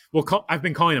I've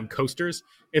been calling them coasters.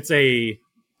 It's a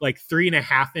like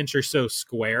 3.5 inch or so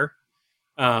square,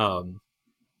 um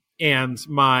and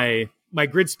my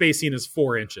grid spacing is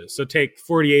 4 inches, so take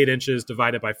 48 inches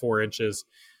divided by 4 inches,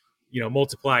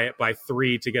 multiply it by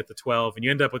 3 to get the 12, and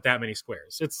you end up with that many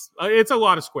squares. It's a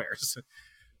lot of squares.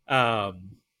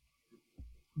 um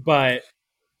but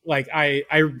like I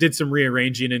did some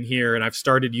rearranging in here, and I've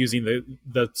started using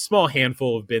the small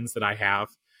handful of bins that I have,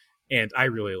 and I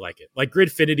really like it. Like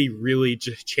Gridfinity really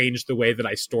just changed the way that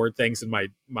I stored things in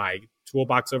my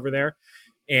toolbox over there,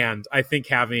 and I think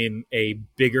having a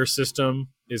bigger system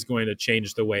is going to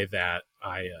change the way that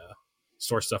I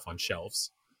store stuff on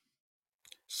shelves.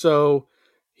 So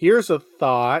here's a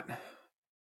thought.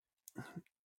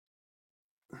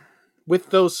 With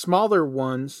those smaller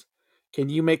ones, can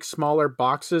you make smaller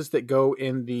boxes that go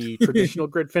in the traditional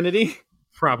Gridfinity?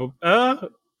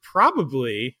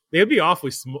 Probably they would be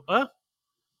awfully small.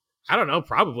 I don't know.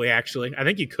 Probably, actually, I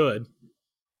think you could.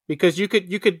 Because you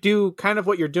could do kind of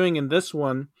what you're doing in this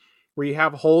one, where you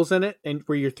have holes in it and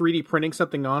where you're 3D printing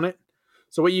something on it.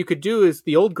 So what you could do is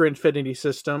the old Gridfinity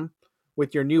system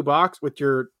with your new box with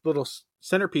your little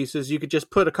centerpieces, you could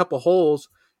just put a couple holes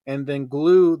and then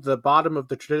glue the bottom of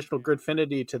the traditional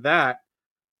Gridfinity to that,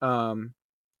 um,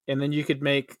 and then you could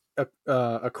make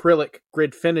acrylic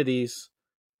Gridfinities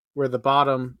where the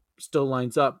bottom still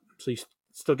lines up, so you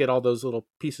still get all those little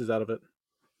pieces out of it.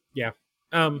 Yeah.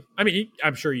 I mean,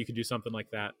 I'm sure you could do something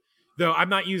like that. Though I'm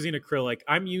not using acrylic.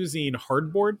 I'm using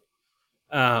hardboard,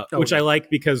 Oh which I yeah. like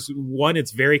because one,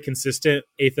 it's very consistent,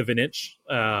 eighth of an inch.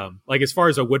 Like as far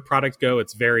as a wood product go,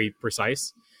 it's very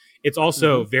precise. It's Hmm.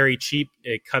 also very cheap.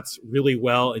 It cuts really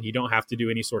well, and you don't have to do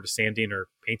any sort of sanding or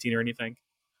painting or anything.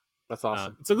 That's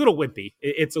awesome. It's a little wimpy.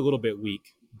 It's a little bit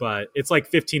weak, but it's like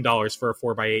 $15 for a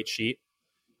 4x8 sheet,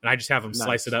 and I just have them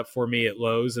slice it Nice. up for me at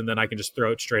Lowe's, and then I can just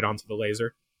throw it straight onto the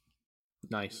laser.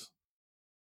 Nice.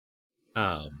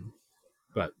 Um,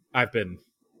 but I've been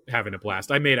having a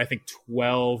blast. I made I think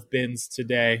 12 bins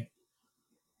today,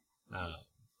 uh,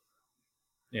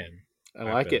 and I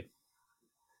I've like been. it.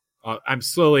 I'm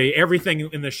slowly. Everything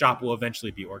in the shop will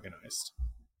eventually be organized.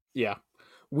 Yeah.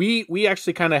 We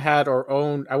actually kind of had our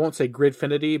own, I won't say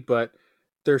gridfinity, but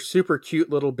they're super cute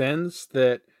little bins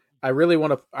that I really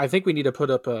want to, I think we need to put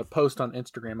up a post on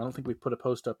Instagram. I don't think we've put a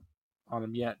post up on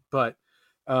them yet, but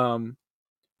um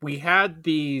we had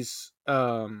these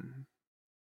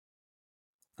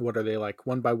what are they, like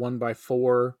 1 by 1 by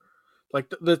 4, like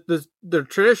the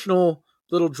traditional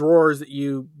little drawers that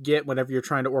you get whenever you're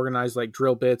trying to organize like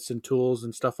drill bits and tools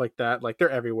and stuff like that. Like they're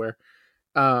everywhere.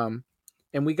 Um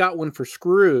and we got one for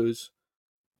screws,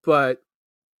 but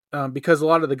because a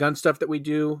lot of the gun stuff that we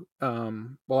do, a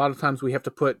lot of times we have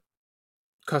to put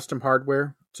custom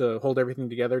hardware to hold everything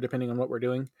together depending on what we're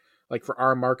doing. Like for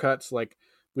our markuts, like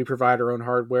we provide our own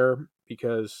hardware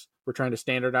because we're trying to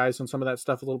standardize on some of that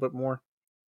stuff a little bit more.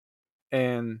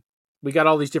 And we got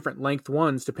all these different length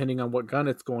ones depending on what gun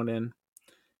it's going in.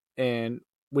 And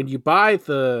when you buy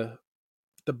the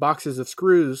boxes of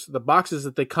screws, the boxes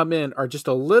that they come in are just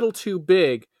a little too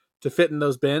big to fit in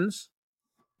those bins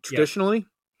Yep. traditionally.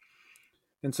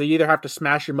 And so you either have to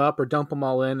smash them up or dump them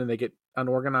all in, and they get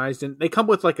unorganized. And they come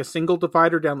with like a single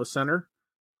divider down the center.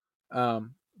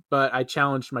 Um, but I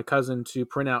challenged my cousin to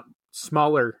print out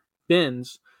smaller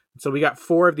bins. So we got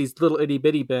 4 of these little itty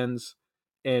bitty bins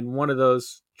in one of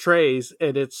those trays,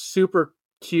 and it's super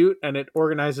cute and it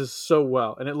organizes so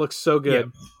well and it looks so Yep.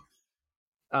 good.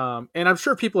 And I'm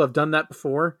sure people have done that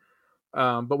before.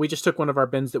 But we just took one of our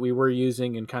bins that we were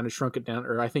using and kind of shrunk it down,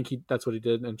 or I think that's what he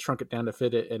did, and shrunk it down to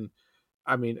fit it. And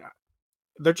I mean,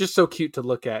 they're just so cute to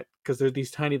look at because they're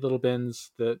these tiny little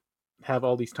bins that have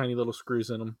all these tiny little screws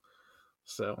in them.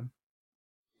 So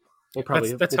Yeah,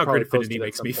 that's we'll how probably post Gridfinity it at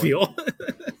makes some me point. feel.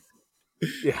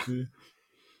 Yeah.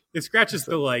 It scratches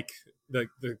So, the like the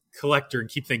collector and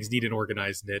keep things neat and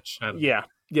organized niche. I don't know. yeah.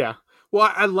 Yeah.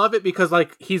 Well, I love it because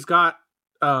like he's got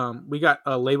we got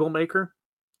a label maker.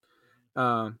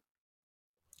 Um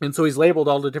and so he's labeled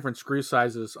all the different screw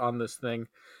sizes on this thing.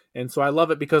 And so I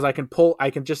love it because I can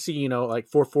just see, like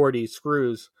 440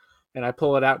 screws, and I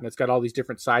pull it out and it's got all these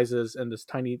different sizes and these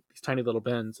tiny little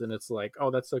bins, and it's like,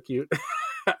 oh, that's so cute.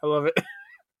 I love it.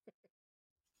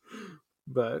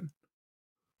 But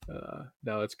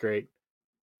no, it's great.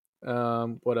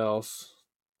 What else?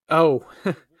 Oh,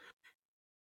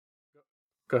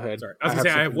 go ahead. Sorry, I was I gonna have say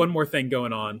I have something. one more thing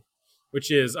going on,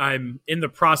 which is I'm in the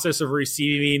process of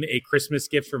receiving a Christmas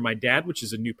gift from my dad, which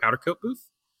is a new powder coat booth.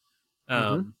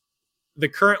 Mm-hmm. Um, the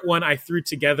current one I threw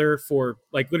together for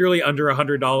like literally under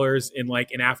 $100 in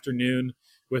like an afternoon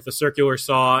with a circular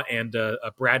saw and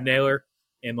a brad nailer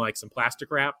and like some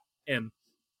plastic wrap. And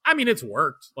I mean, it's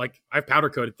worked. Like I've powder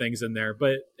coated things in there,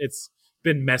 but it's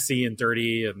been messy and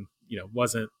dirty, and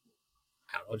wasn't.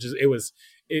 I don't know. Just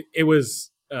it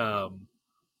was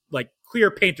like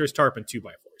clear painter's tarp and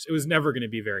 2x4s. It was never going to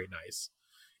be very nice.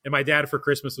 And my dad for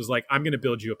Christmas was like, "I'm going to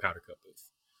build you a powder coat booth."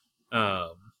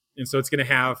 And so it's going to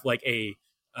have like a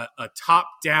top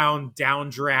down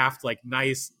downdraft, like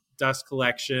nice dust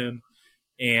collection,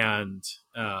 and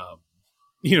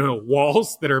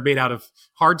walls that are made out of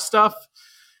hard stuff.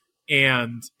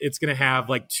 And it's going to have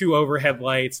like 2 overhead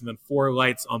lights and then 4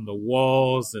 lights on the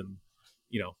walls, and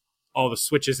you know all the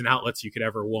switches and outlets you could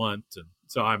ever want. And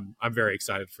so I'm very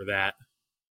excited for that.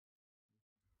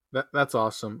 That's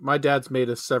awesome. My dad's made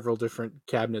us several different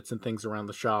cabinets and things around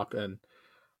the shop, and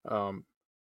um,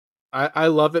 I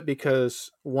love it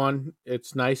because one,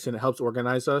 it's nice and it helps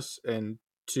organize us, and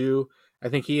two, I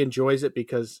think he enjoys it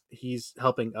because he's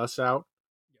helping us out.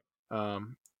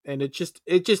 And it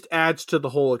just adds to the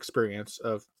whole experience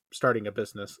of starting a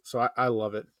business. So I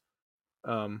love it.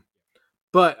 Um,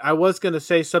 but I was going to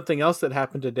say something else that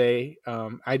happened today.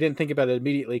 I didn't think about it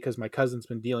immediately because my cousin's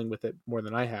been dealing with it more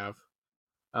than I have.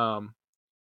 Um,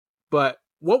 but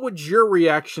what would your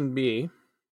reaction be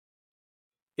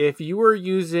if you were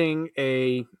using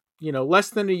a less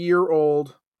than a year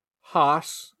old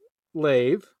Haas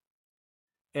lathe,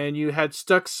 and you had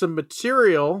stuck some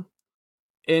material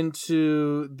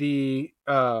into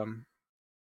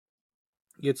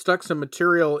You had stuck some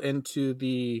material into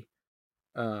the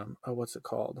what's it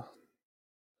called?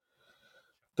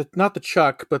 Not the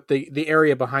chuck, but the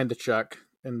area behind the chuck,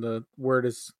 and the word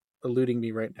is eluding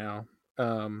me right now.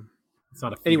 It's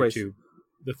not a feeder Anyways, tube.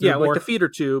 The yeah, through like the bore. feeder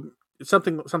tube,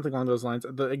 something along those lines.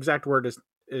 The exact word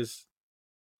is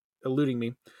eluding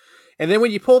me. And then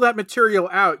when you pull that material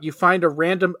out, you find a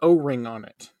random O-ring on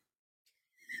it.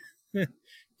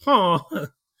 Huh.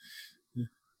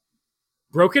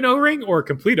 Broken O-ring or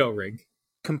complete O-ring?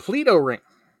 Complete O-ring.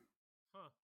 Huh.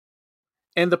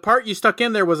 And the part you stuck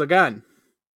in there was a gun.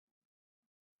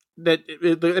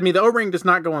 The O-ring does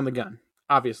not go on the gun.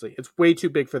 Obviously, it's way too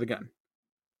big for the gun.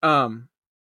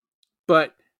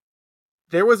 But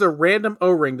there was a random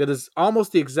O-ring that is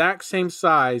almost the exact same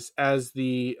size as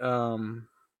the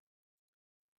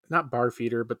not bar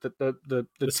feeder, but the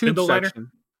tube spindle section.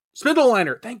 Liner? Spindle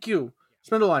liner. Thank you.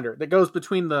 Spindle liner that goes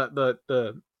between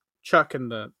the chuck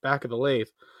and the back of the lathe.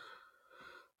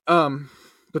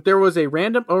 But there was a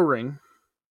random O-ring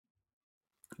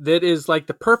that is like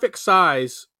the perfect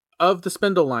size of the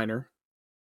spindle liner,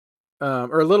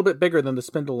 or a little bit bigger than the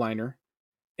spindle liner.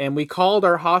 And we called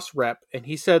our Haas rep, and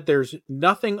he said there's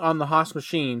nothing on the Haas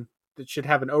machine that should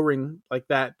have an O-ring like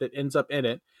that ends up in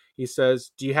it. He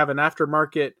says, do you have an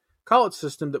aftermarket collet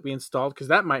system that we installed? Because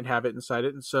that might have it inside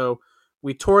it. And so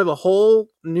we tore the whole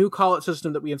new collet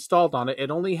system that we installed on it. It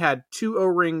only had 2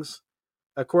 O-rings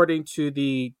according to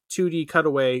the 2D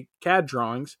cutaway CAD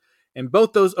drawings. And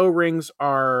both those O-rings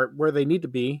are where they need to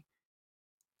be.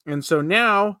 And so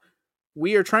now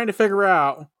we are trying to figure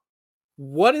out,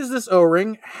 what is this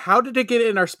O-ring? How did it get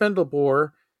in our spindle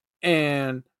bore?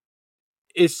 And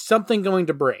is something going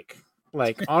to break?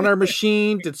 Like on our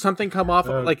machine, did something come off?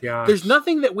 Oh, Like gosh. there's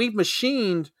nothing that we've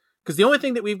machined, because the only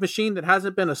thing that we've machined that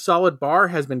hasn't been a solid bar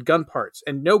has been gun parts,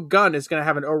 and no gun is going to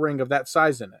have an O-ring of that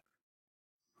size in it.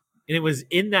 And it was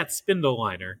in that spindle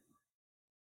liner.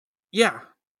 Yeah.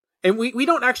 And we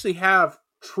don't actually have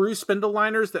true spindle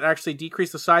liners that actually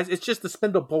decrease the size. It's just the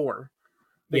spindle bore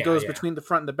that goes between the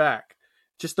front and the back.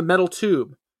 Just the metal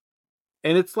tube.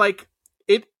 And it's like,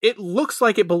 it looks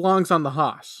like it belongs on the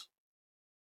Haas.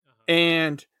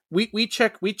 And we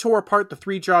tore apart the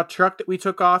 3-jaw truck that we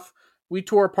took off. We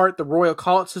tore apart the Royal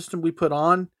Collet system we put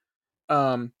on.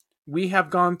 We have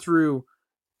gone through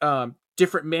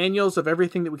different manuals of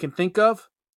everything that we can think of.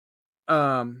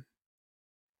 And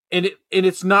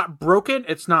it's not broken,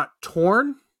 it's not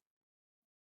torn.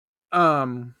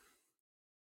 And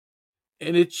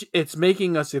it's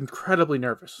making us incredibly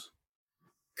nervous.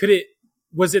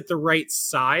 Was it the right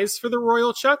size for the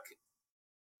Royal Chuck?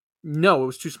 No, it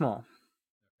was too small.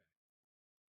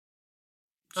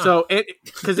 So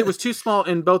because it was too small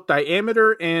in both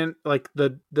diameter and like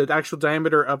the actual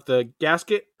diameter of the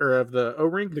gasket or of the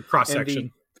O-ring, the cross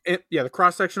section. The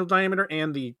cross sectional diameter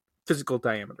and the physical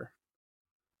diameter.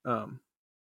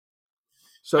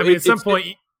 So I mean, at some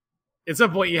point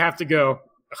you have to go,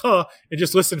 and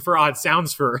just listen for odd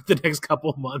sounds for the next couple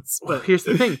of months. But here's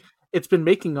the thing: it's been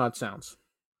making odd sounds.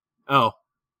 Oh,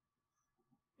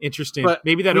 interesting. But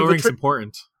maybe that O-ring's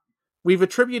important. We've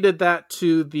attributed that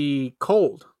to the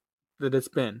cold that it's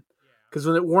been, because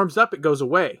when it warms up, it goes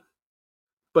away.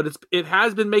 But it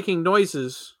has been making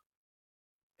noises,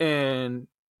 and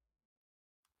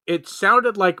it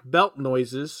sounded like belt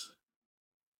noises.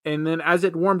 And then as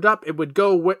it warmed up, it would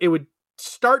go away. It would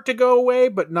start to go away,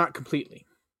 but not completely.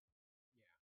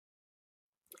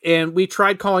 And we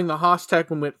tried calling the Haas tech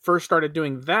when we first started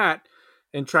doing that,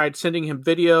 and tried sending him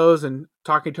videos and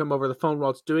talking to him over the phone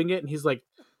while it's doing it. And he's like,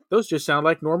 those just sound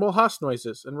like normal Haas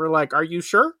noises. And we're like, are you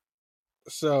sure?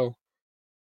 So,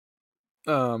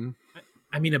 I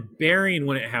mean, a bearing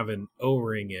wouldn't have an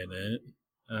O-ring in it.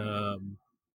 I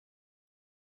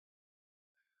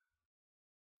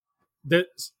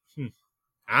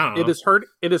don't know.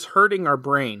 It is hurting our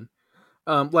brain.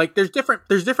 Like there's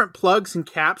different plugs and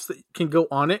caps that can go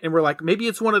on it, and we're like, maybe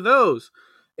it's one of those.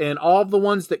 And all the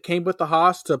ones that came with the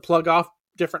Haas to plug off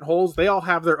different holes, they all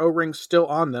have their O-rings still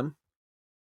on them.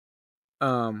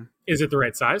 Is it the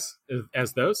right size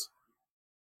as those?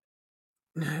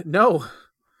 No,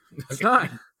 it's not.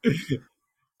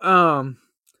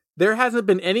 There hasn't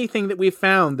been anything that we've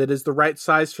found that is the right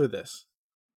size for this.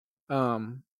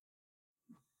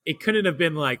 It couldn't have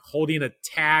been like holding a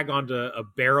tag onto a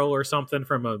barrel or something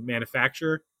from a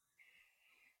manufacturer.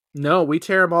 No, we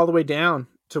tear them all the way down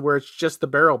to where it's just the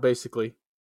barrel, basically.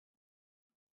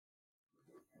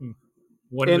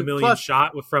 1 in a million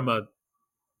shot from a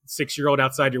 6-year-old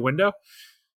outside your window?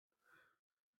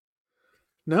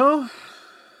 No.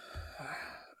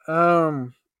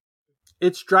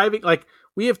 It's driving, like,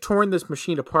 we have torn this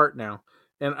machine apart now,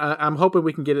 and I'm hoping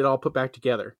we can get it all put back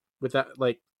together with that.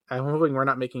 Like, I'm hoping we're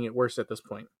not making it worse at this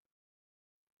point.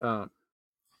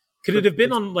 Could it have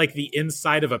been on like the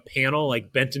inside of a panel,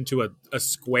 like bent into a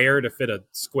square to fit a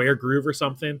square groove or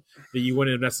something that you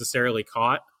wouldn't have necessarily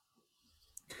caught?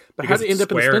 But how Because did it it's end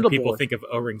up in the square and spindle people bore? think of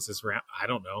O-rings as round. I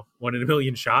don't know, 1 in a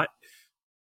million shot.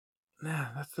 Nah,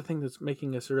 that's the thing that's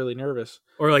making us really nervous.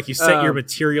 Or like you set your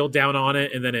material down on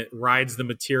it and then it rides the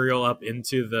material up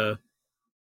into the.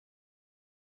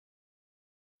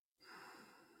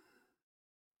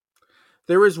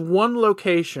 There is one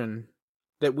location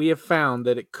that we have found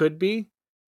that it could be,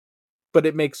 but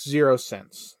it makes zero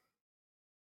sense.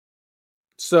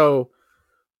 So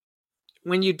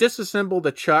when you disassemble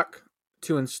the chuck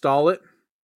to install it,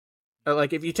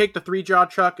 like if you take the 3-jaw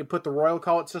chuck and put the Royal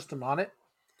Collet system on it,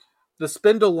 the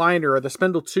spindle liner or the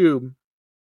spindle tube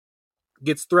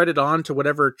gets threaded on to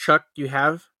whatever chuck you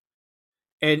have,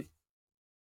 and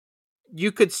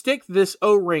you could stick this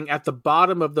O-ring at the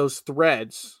bottom of those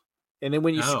threads, and then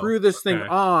when you screw this thing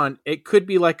on, it could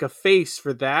be like a face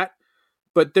for that,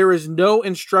 but there is no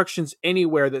instructions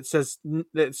anywhere that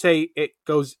say it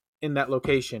goes in that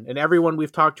location. And everyone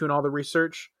we've talked to in all the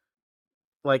research,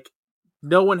 like,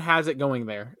 no one has it going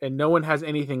there, and no one has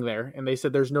anything there, and they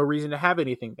said there's no reason to have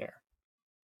anything there.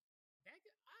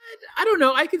 I don't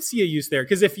know. I could see a use there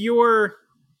because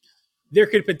there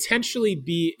could potentially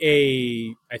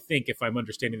be I think if I'm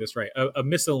understanding this right, a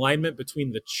misalignment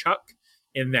between the chuck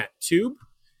and that tube,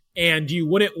 and you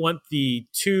wouldn't want the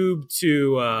tube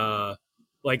to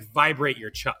like vibrate your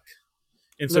chuck.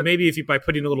 And so maybe by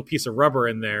putting a little piece of rubber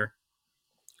in there,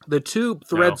 the tube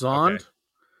threads on. Okay.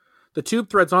 The tube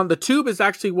threads on. The tube is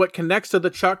actually what connects to the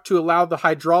chuck to allow the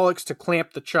hydraulics to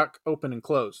clamp the chuck open and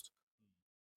closed.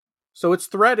 So it's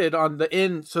threaded on the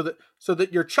end so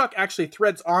that your chuck actually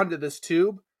threads onto this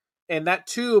tube, and that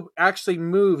tube actually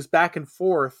moves back and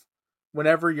forth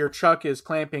whenever your chuck is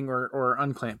clamping or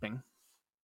unclamping.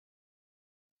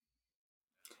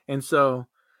 And so,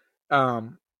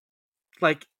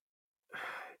 like,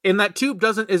 and that tube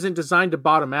isn't designed to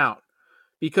bottom out,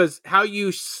 because how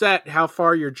you set how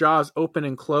far your jaws open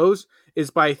and close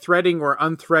is by threading or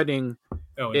unthreading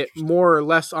it more or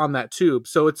less on that tube.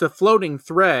 So it's a floating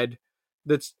thread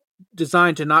that's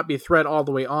designed to not be thread all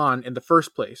the way on in the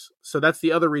first place. So that's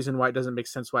the other reason why it doesn't make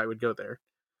sense why it would go there.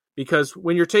 Because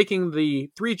when you're taking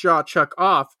the 3-jaw chuck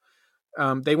off,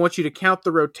 they want you to count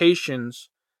the rotations.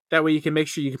 That way you can make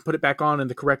sure you can put it back on in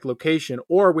the correct location.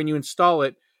 Or when you install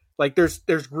it, like there's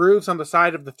grooves on the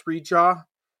side of the 3-jaw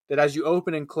that as you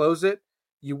open and close it,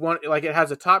 you want, like, it has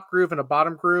a top groove and a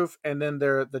bottom groove, and then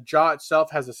the jaw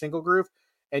itself has a single groove,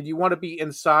 and you want to be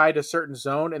inside a certain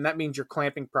zone, and that means you're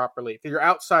clamping properly. If you're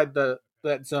outside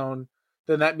that zone,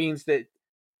 then that means that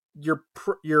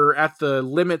you're at the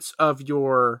limits of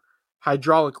your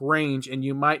hydraulic range, and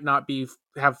you might not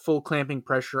have full clamping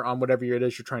pressure on whatever it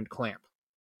is you're trying to clamp.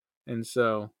 And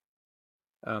so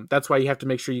that's why you have to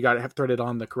make sure you got to have threaded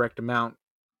on the correct amount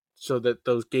so that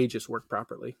those gauges work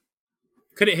properly.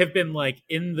 Could it have been like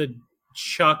in the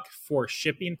chuck for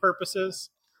shipping purposes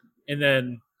and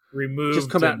then removed? Just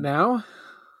come out now?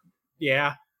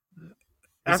 Yeah.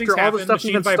 After all the stuff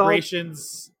machine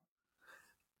vibrations.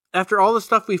 After all the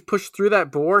stuff we've pushed through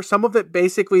that bore, some of it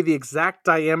basically the exact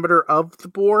diameter of the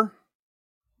bore.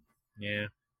 Yeah.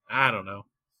 I don't know.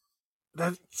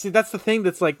 That's the thing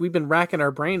that's like we've been racking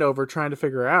our brain over trying to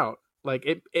figure out. Like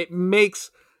it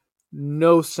makes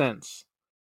no sense.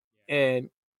 And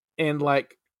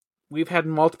like we've had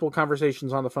multiple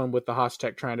conversations on the phone with the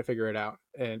Hostech trying to figure it out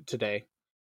today.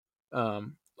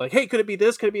 Like, hey, could it be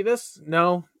this? Could it be this?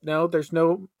 No, there's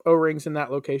no O-rings in that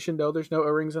location. No, there's no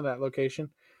O-rings in that location.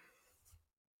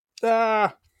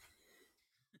 And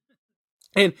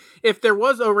if there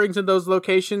was O-rings in those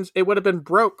locations, it would have been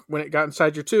broke when it got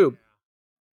inside your tube.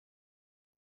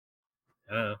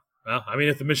 Well, I mean,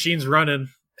 if the machine's running.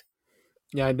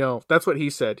 Yeah, I know. That's what he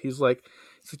said. He's like,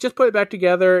 just put it back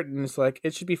together, and it's like,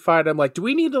 it should be fine. I'm like, do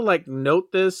we need to like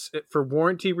note this for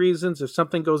warranty reasons if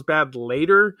something goes bad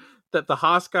later that the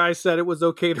Haas guy said it was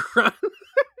okay to run?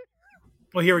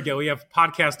 Well, here we go. We have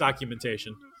podcast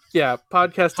documentation. Yeah,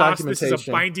 podcast Haas, documentation. This is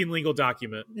a binding legal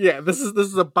document. Yeah, this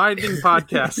is a binding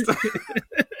podcast.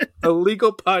 A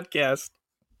legal podcast.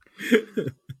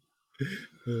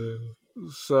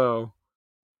 So,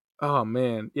 oh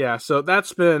man. Yeah, so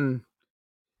that's been...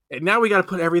 And now we got to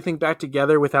put everything back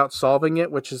together without solving it,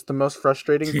 which is the most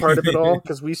frustrating part of it all,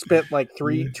 because we spent like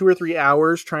 2 or 3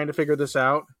 hours trying to figure this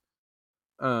out.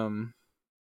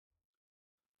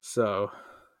 So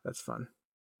that's fun.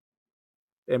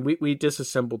 And we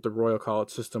disassembled the Royal collet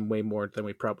system way more than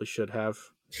we probably should have.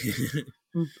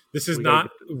 This is not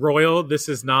Royal. This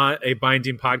is not a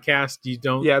binding podcast. You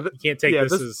can't take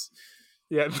this as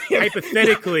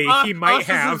hypothetically he might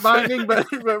have. Is binding, but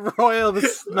Royal, this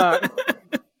is not.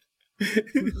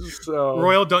 So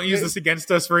Royal, don't use this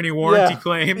against us for any warranty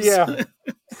claims. Yeah,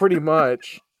 pretty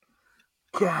much.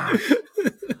 Gosh.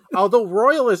 Although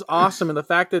Royal is awesome in the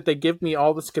fact that they give me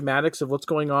all the schematics of what's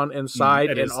going on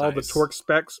inside and all the torque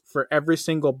specs for every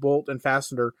single bolt and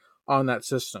fastener on that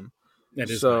system. That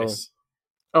is nice.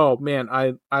 Oh man,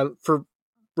 I for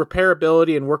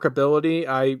repairability and workability,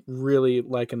 I really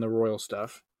like in the Royal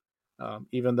stuff.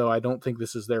 Even though I don't think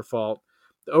this is their fault.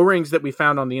 The O-rings that we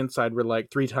found on the inside were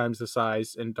like 3 times the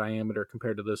size and diameter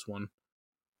compared to this one.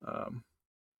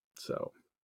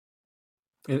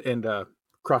 And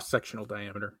cross-sectional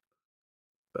diameter.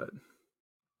 But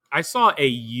I saw a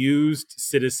used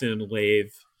Citizen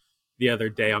lathe the other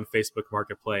day on Facebook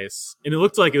Marketplace, and it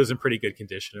looked like it was in pretty good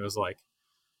condition. It was like,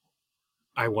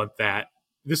 I want that.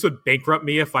 This would bankrupt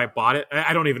me if I bought it.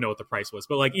 I don't even know what the price was,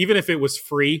 but like even if it was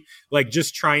free, like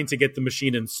just trying to get the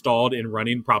machine installed and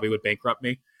running probably would bankrupt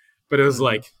me. But it was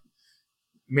like,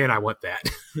 man, I want that.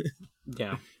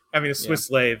 Yeah. I mean, a Swiss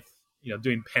lathe,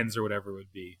 doing pens or whatever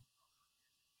would be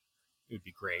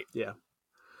great. Yeah.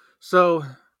 So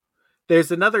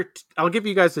there's another, I'll give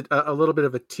you guys a little bit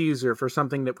of a teaser for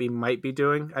something that we might be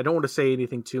doing. I don't want to say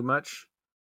anything too much.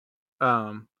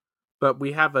 But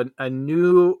we have a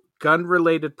new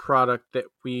gun-related product that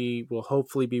we will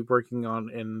hopefully be working on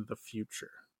in the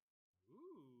future.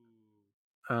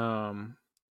 And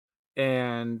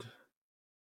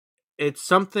it's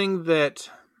something that,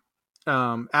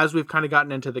 as we've kind of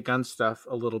gotten into the gun stuff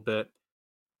a little bit,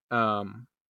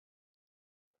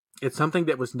 it's something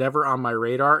that was never on my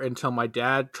radar until my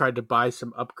dad tried to buy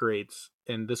some upgrades,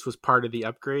 and this was part of the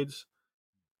upgrades.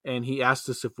 And he asked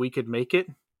us if we could make it,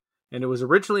 and it was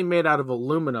originally made out of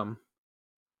aluminum.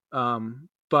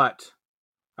 But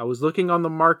I was looking on the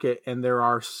market, and there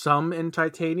are some in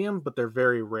titanium, but they're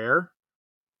very rare.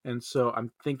 And so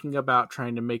I'm thinking about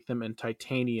trying to make them in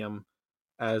titanium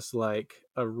as like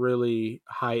a really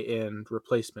high-end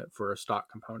replacement for a stock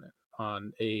component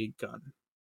on a gun.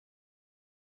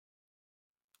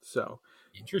 So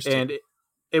interesting. And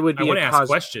it would be I want to ask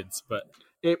questions, but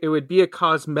it would be a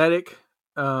cosmetic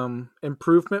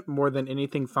improvement more than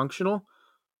anything functional.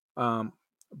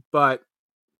 But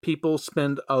people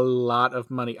spend a lot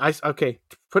of money. Okay,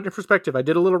 to put it in perspective, I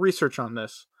did a little research on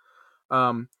this.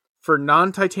 For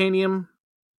non-titanium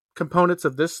components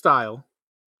of this style,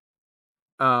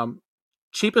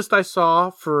 cheapest I saw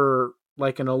for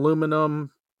like an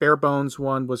aluminum bare bones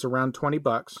one was around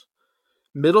 $20.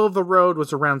 Middle of the road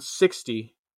was around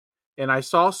 60, and I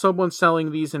saw someone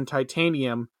selling these in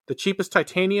titanium. The cheapest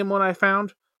titanium one I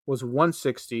found was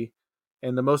 $160,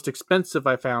 and the most expensive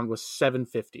I found was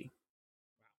 $750.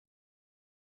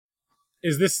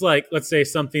 Is this like, let's say,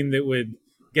 something that would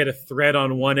get a thread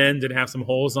on one end and have some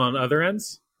holes on other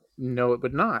ends? No, it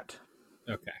would not.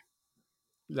 Okay.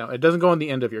 No, it doesn't go on the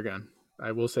end of your gun.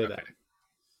 I will say that.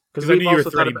 Because I knew you were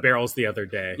threading barrels the other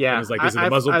day. Yeah. It was like, is it a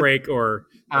muzzle brake or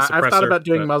a suppressor? I've thought about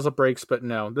doing muzzle brakes, but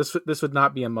no, this would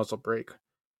not be a muzzle brake.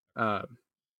 And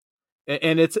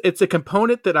it's a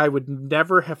component that I would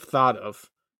never have thought of.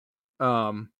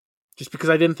 Just because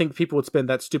I didn't think people would spend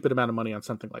that stupid amount of money on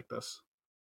something like this.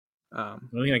 The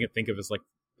only thing I can think of is like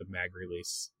the mag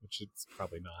release, which it's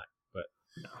probably not. But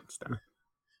no, it's not.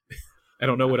 I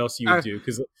don't know what else you would do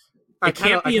because I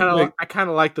kind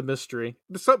of like the mystery.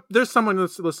 So, there's someone who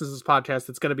listens to this podcast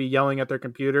that's going to be yelling at their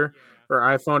computer or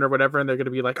iPhone or whatever, and they're going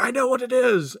to be like, "I know what it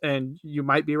is," and you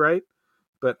might be right,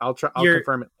 but I'll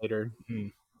confirm it later.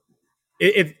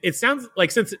 It sounds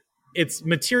like, since it's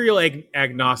material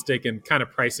agnostic and kind of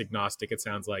price agnostic, it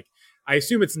sounds like, I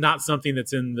assume it's not something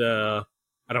that's in the,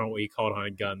 I don't know what you call it on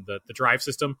a gun, the drive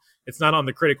system. It's not on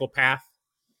the critical path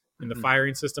in the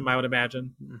firing system, I would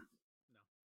imagine.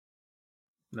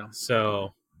 No.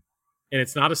 So, and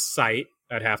it's not a sight,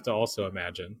 I'd have to also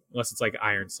imagine, unless it's like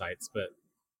iron sights. But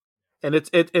and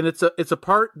it's a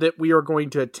part that we are going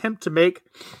to attempt to make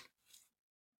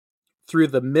through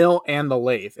the mill and the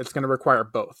lathe. It's going to require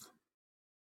both.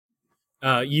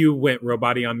 You went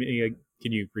roboty on me.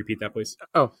 Can you repeat that, please?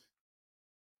 Oh,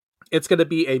 it's going to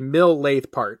be a mill lathe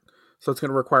part, so it's going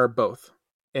to require both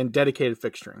and dedicated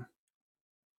fixturing.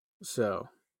 So,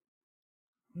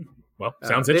 well,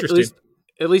 sounds interesting.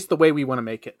 At least the way we want to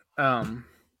make it.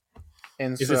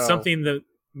 Is it something that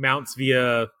mounts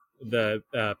via the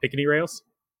Picatinny rails?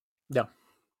 No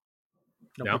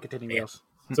Picatinny rails.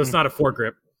 So it's not a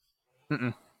foregrip.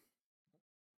 No.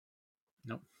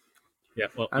 Yeah.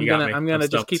 Well, you got me. I'm gonna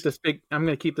just stumped. keep this big. I'm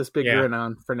gonna keep this big Yeah. grin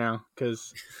on for now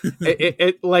because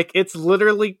it's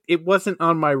literally it wasn't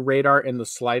on my radar in the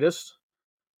slightest.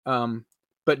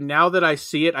 But now that I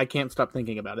see it, I can't stop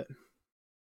thinking about it.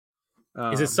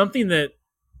 Is it something that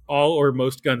all or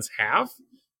most guns have?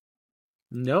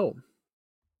 No.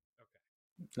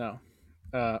 No.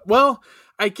 Well,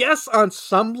 I guess on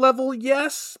some level,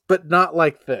 yes, but not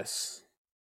like this.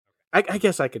 I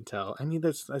guess I can tell. I mean,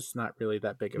 that's not really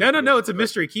that big of a deal. No. It's a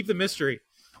mystery. Keep the mystery.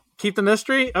 Keep the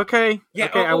mystery? Okay. Yeah.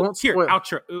 Okay, I won't Here, spoil.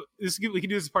 outro. We can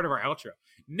do this as part of our outro.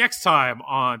 Next time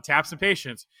on Taps and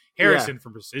Patience, Harrison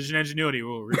from Precision Ingenuity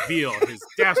will reveal his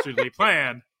dastardly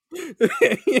plan.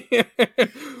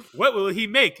 What will he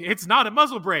make? It's not a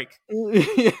muzzle brake.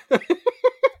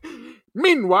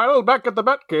 Meanwhile, back at the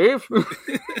Batcave.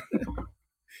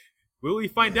 Will he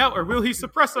find out or will he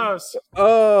suppress us?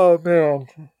 Oh, man.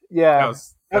 Yeah. That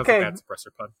was okay. a bad suppressor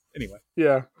pun. Anyway.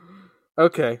 Yeah.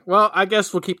 Okay. Well, I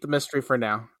guess we'll keep the mystery for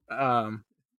now.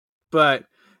 But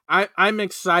I'm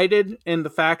excited in the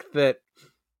fact that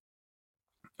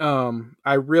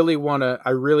I really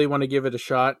wanna give it a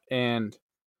shot and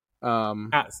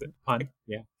That's it. Pun.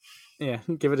 Yeah. Yeah,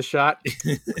 give it a shot.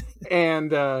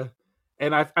 and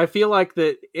I feel like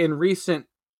that in recent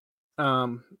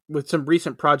with some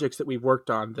recent projects that we've worked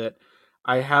on that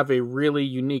I have a really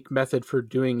unique method for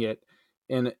doing it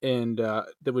and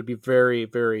that would be very,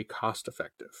 very cost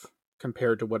effective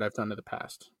compared to what I've done in the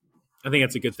past. I think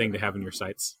that's a good thing to have in your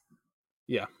sights.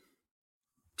 Yeah.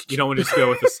 You don't want to just go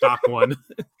with a stock one.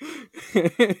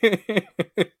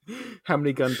 How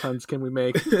many gun puns can we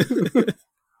make?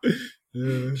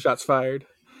 Shots fired.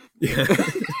 Yeah.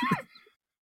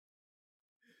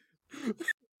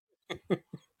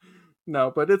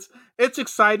 No, but it's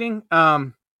exciting.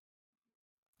 And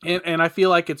I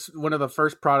feel like it's one of the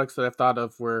first products that I've thought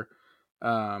of where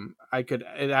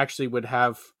it actually would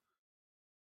have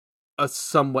a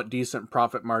somewhat decent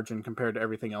profit margin compared to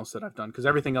everything else that I've done. Because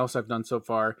everything else I've done so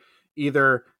far,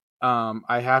 either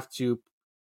I have to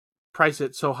price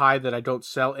it so high that I don't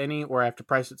sell any, or I have to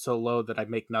price it so low that I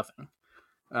make nothing.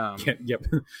 Yep.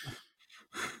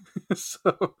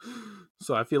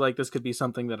 So I feel like this could be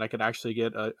something that I could actually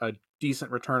get a decent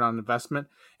return on investment,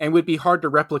 and would be hard to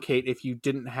replicate if you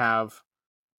didn't have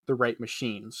the right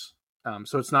machines.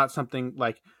 So it's not something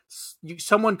like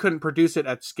someone couldn't produce it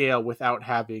at scale without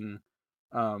having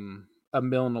a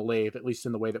mill and a lathe, at least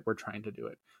in the way that we're trying to do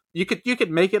it. You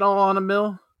could make it all on a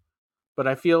mill, but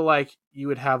I feel like you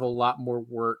would have a lot more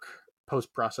work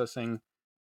post-processing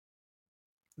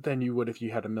than you would if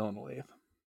you had a mill and a lathe.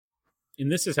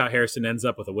 And this is how Harrison ends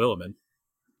up with a Williman.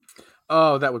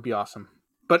 Oh, that would be awesome.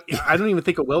 But I don't even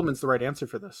think a Williman's the right answer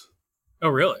for this. Oh,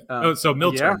 really? So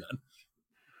Milton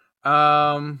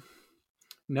then.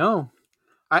 No.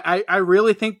 I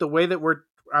really think the way that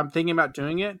I'm thinking about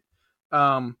doing it,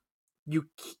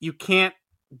 you can't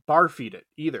bar feed it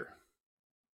either.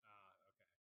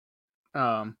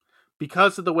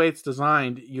 Because of the way it's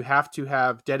designed, you have to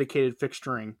have dedicated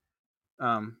fixturing.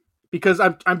 Because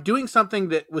I'm doing something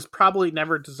that was probably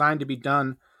never designed to be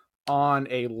done on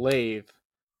a lathe.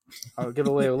 I'll give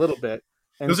away a little bit.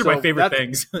 And those are my favorite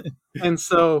things. And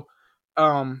so,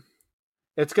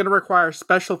 it's going to require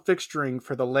special fixturing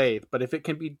for the lathe. But if it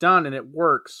can be done and it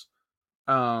works,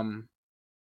 then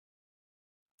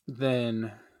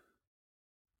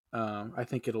I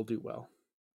think it'll do well.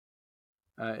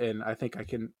 And I think I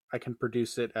can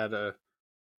produce it at a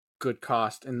good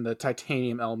cost, and the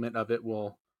titanium element of it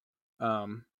will.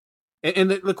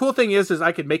 And the cool thing is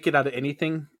I could make it out of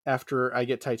anything after I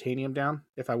get titanium down.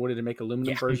 If I wanted to make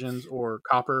aluminum versions or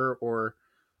copper or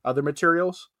other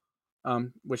materials,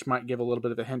 which might give a little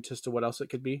bit of a hint as to what else it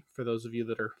could be for those of you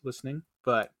that are listening.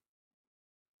 But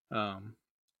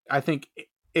I think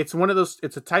it's one of those.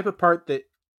 It's a type of part that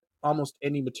almost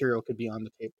any material could be on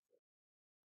the table.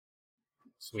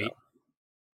 Sweet. So,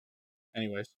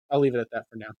 anyways, I'll leave it at that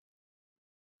for now.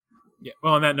 Yeah.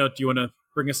 Well, on that note, do you want to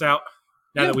bring us out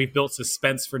now that we've built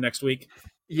suspense for next week?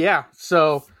 Yeah.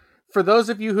 So for those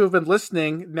of you who have been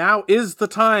listening, now is the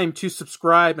time to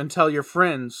subscribe and tell your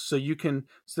friends so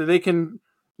they can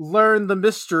learn the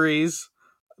mysteries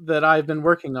that I've been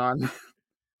working on.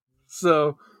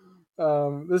 So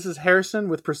this is Harrison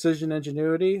with Precision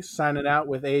Ingenuity signing out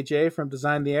with AJ from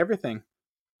Design the Everything.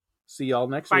 See y'all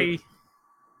next week. Bye.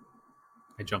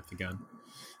 I jumped the gun.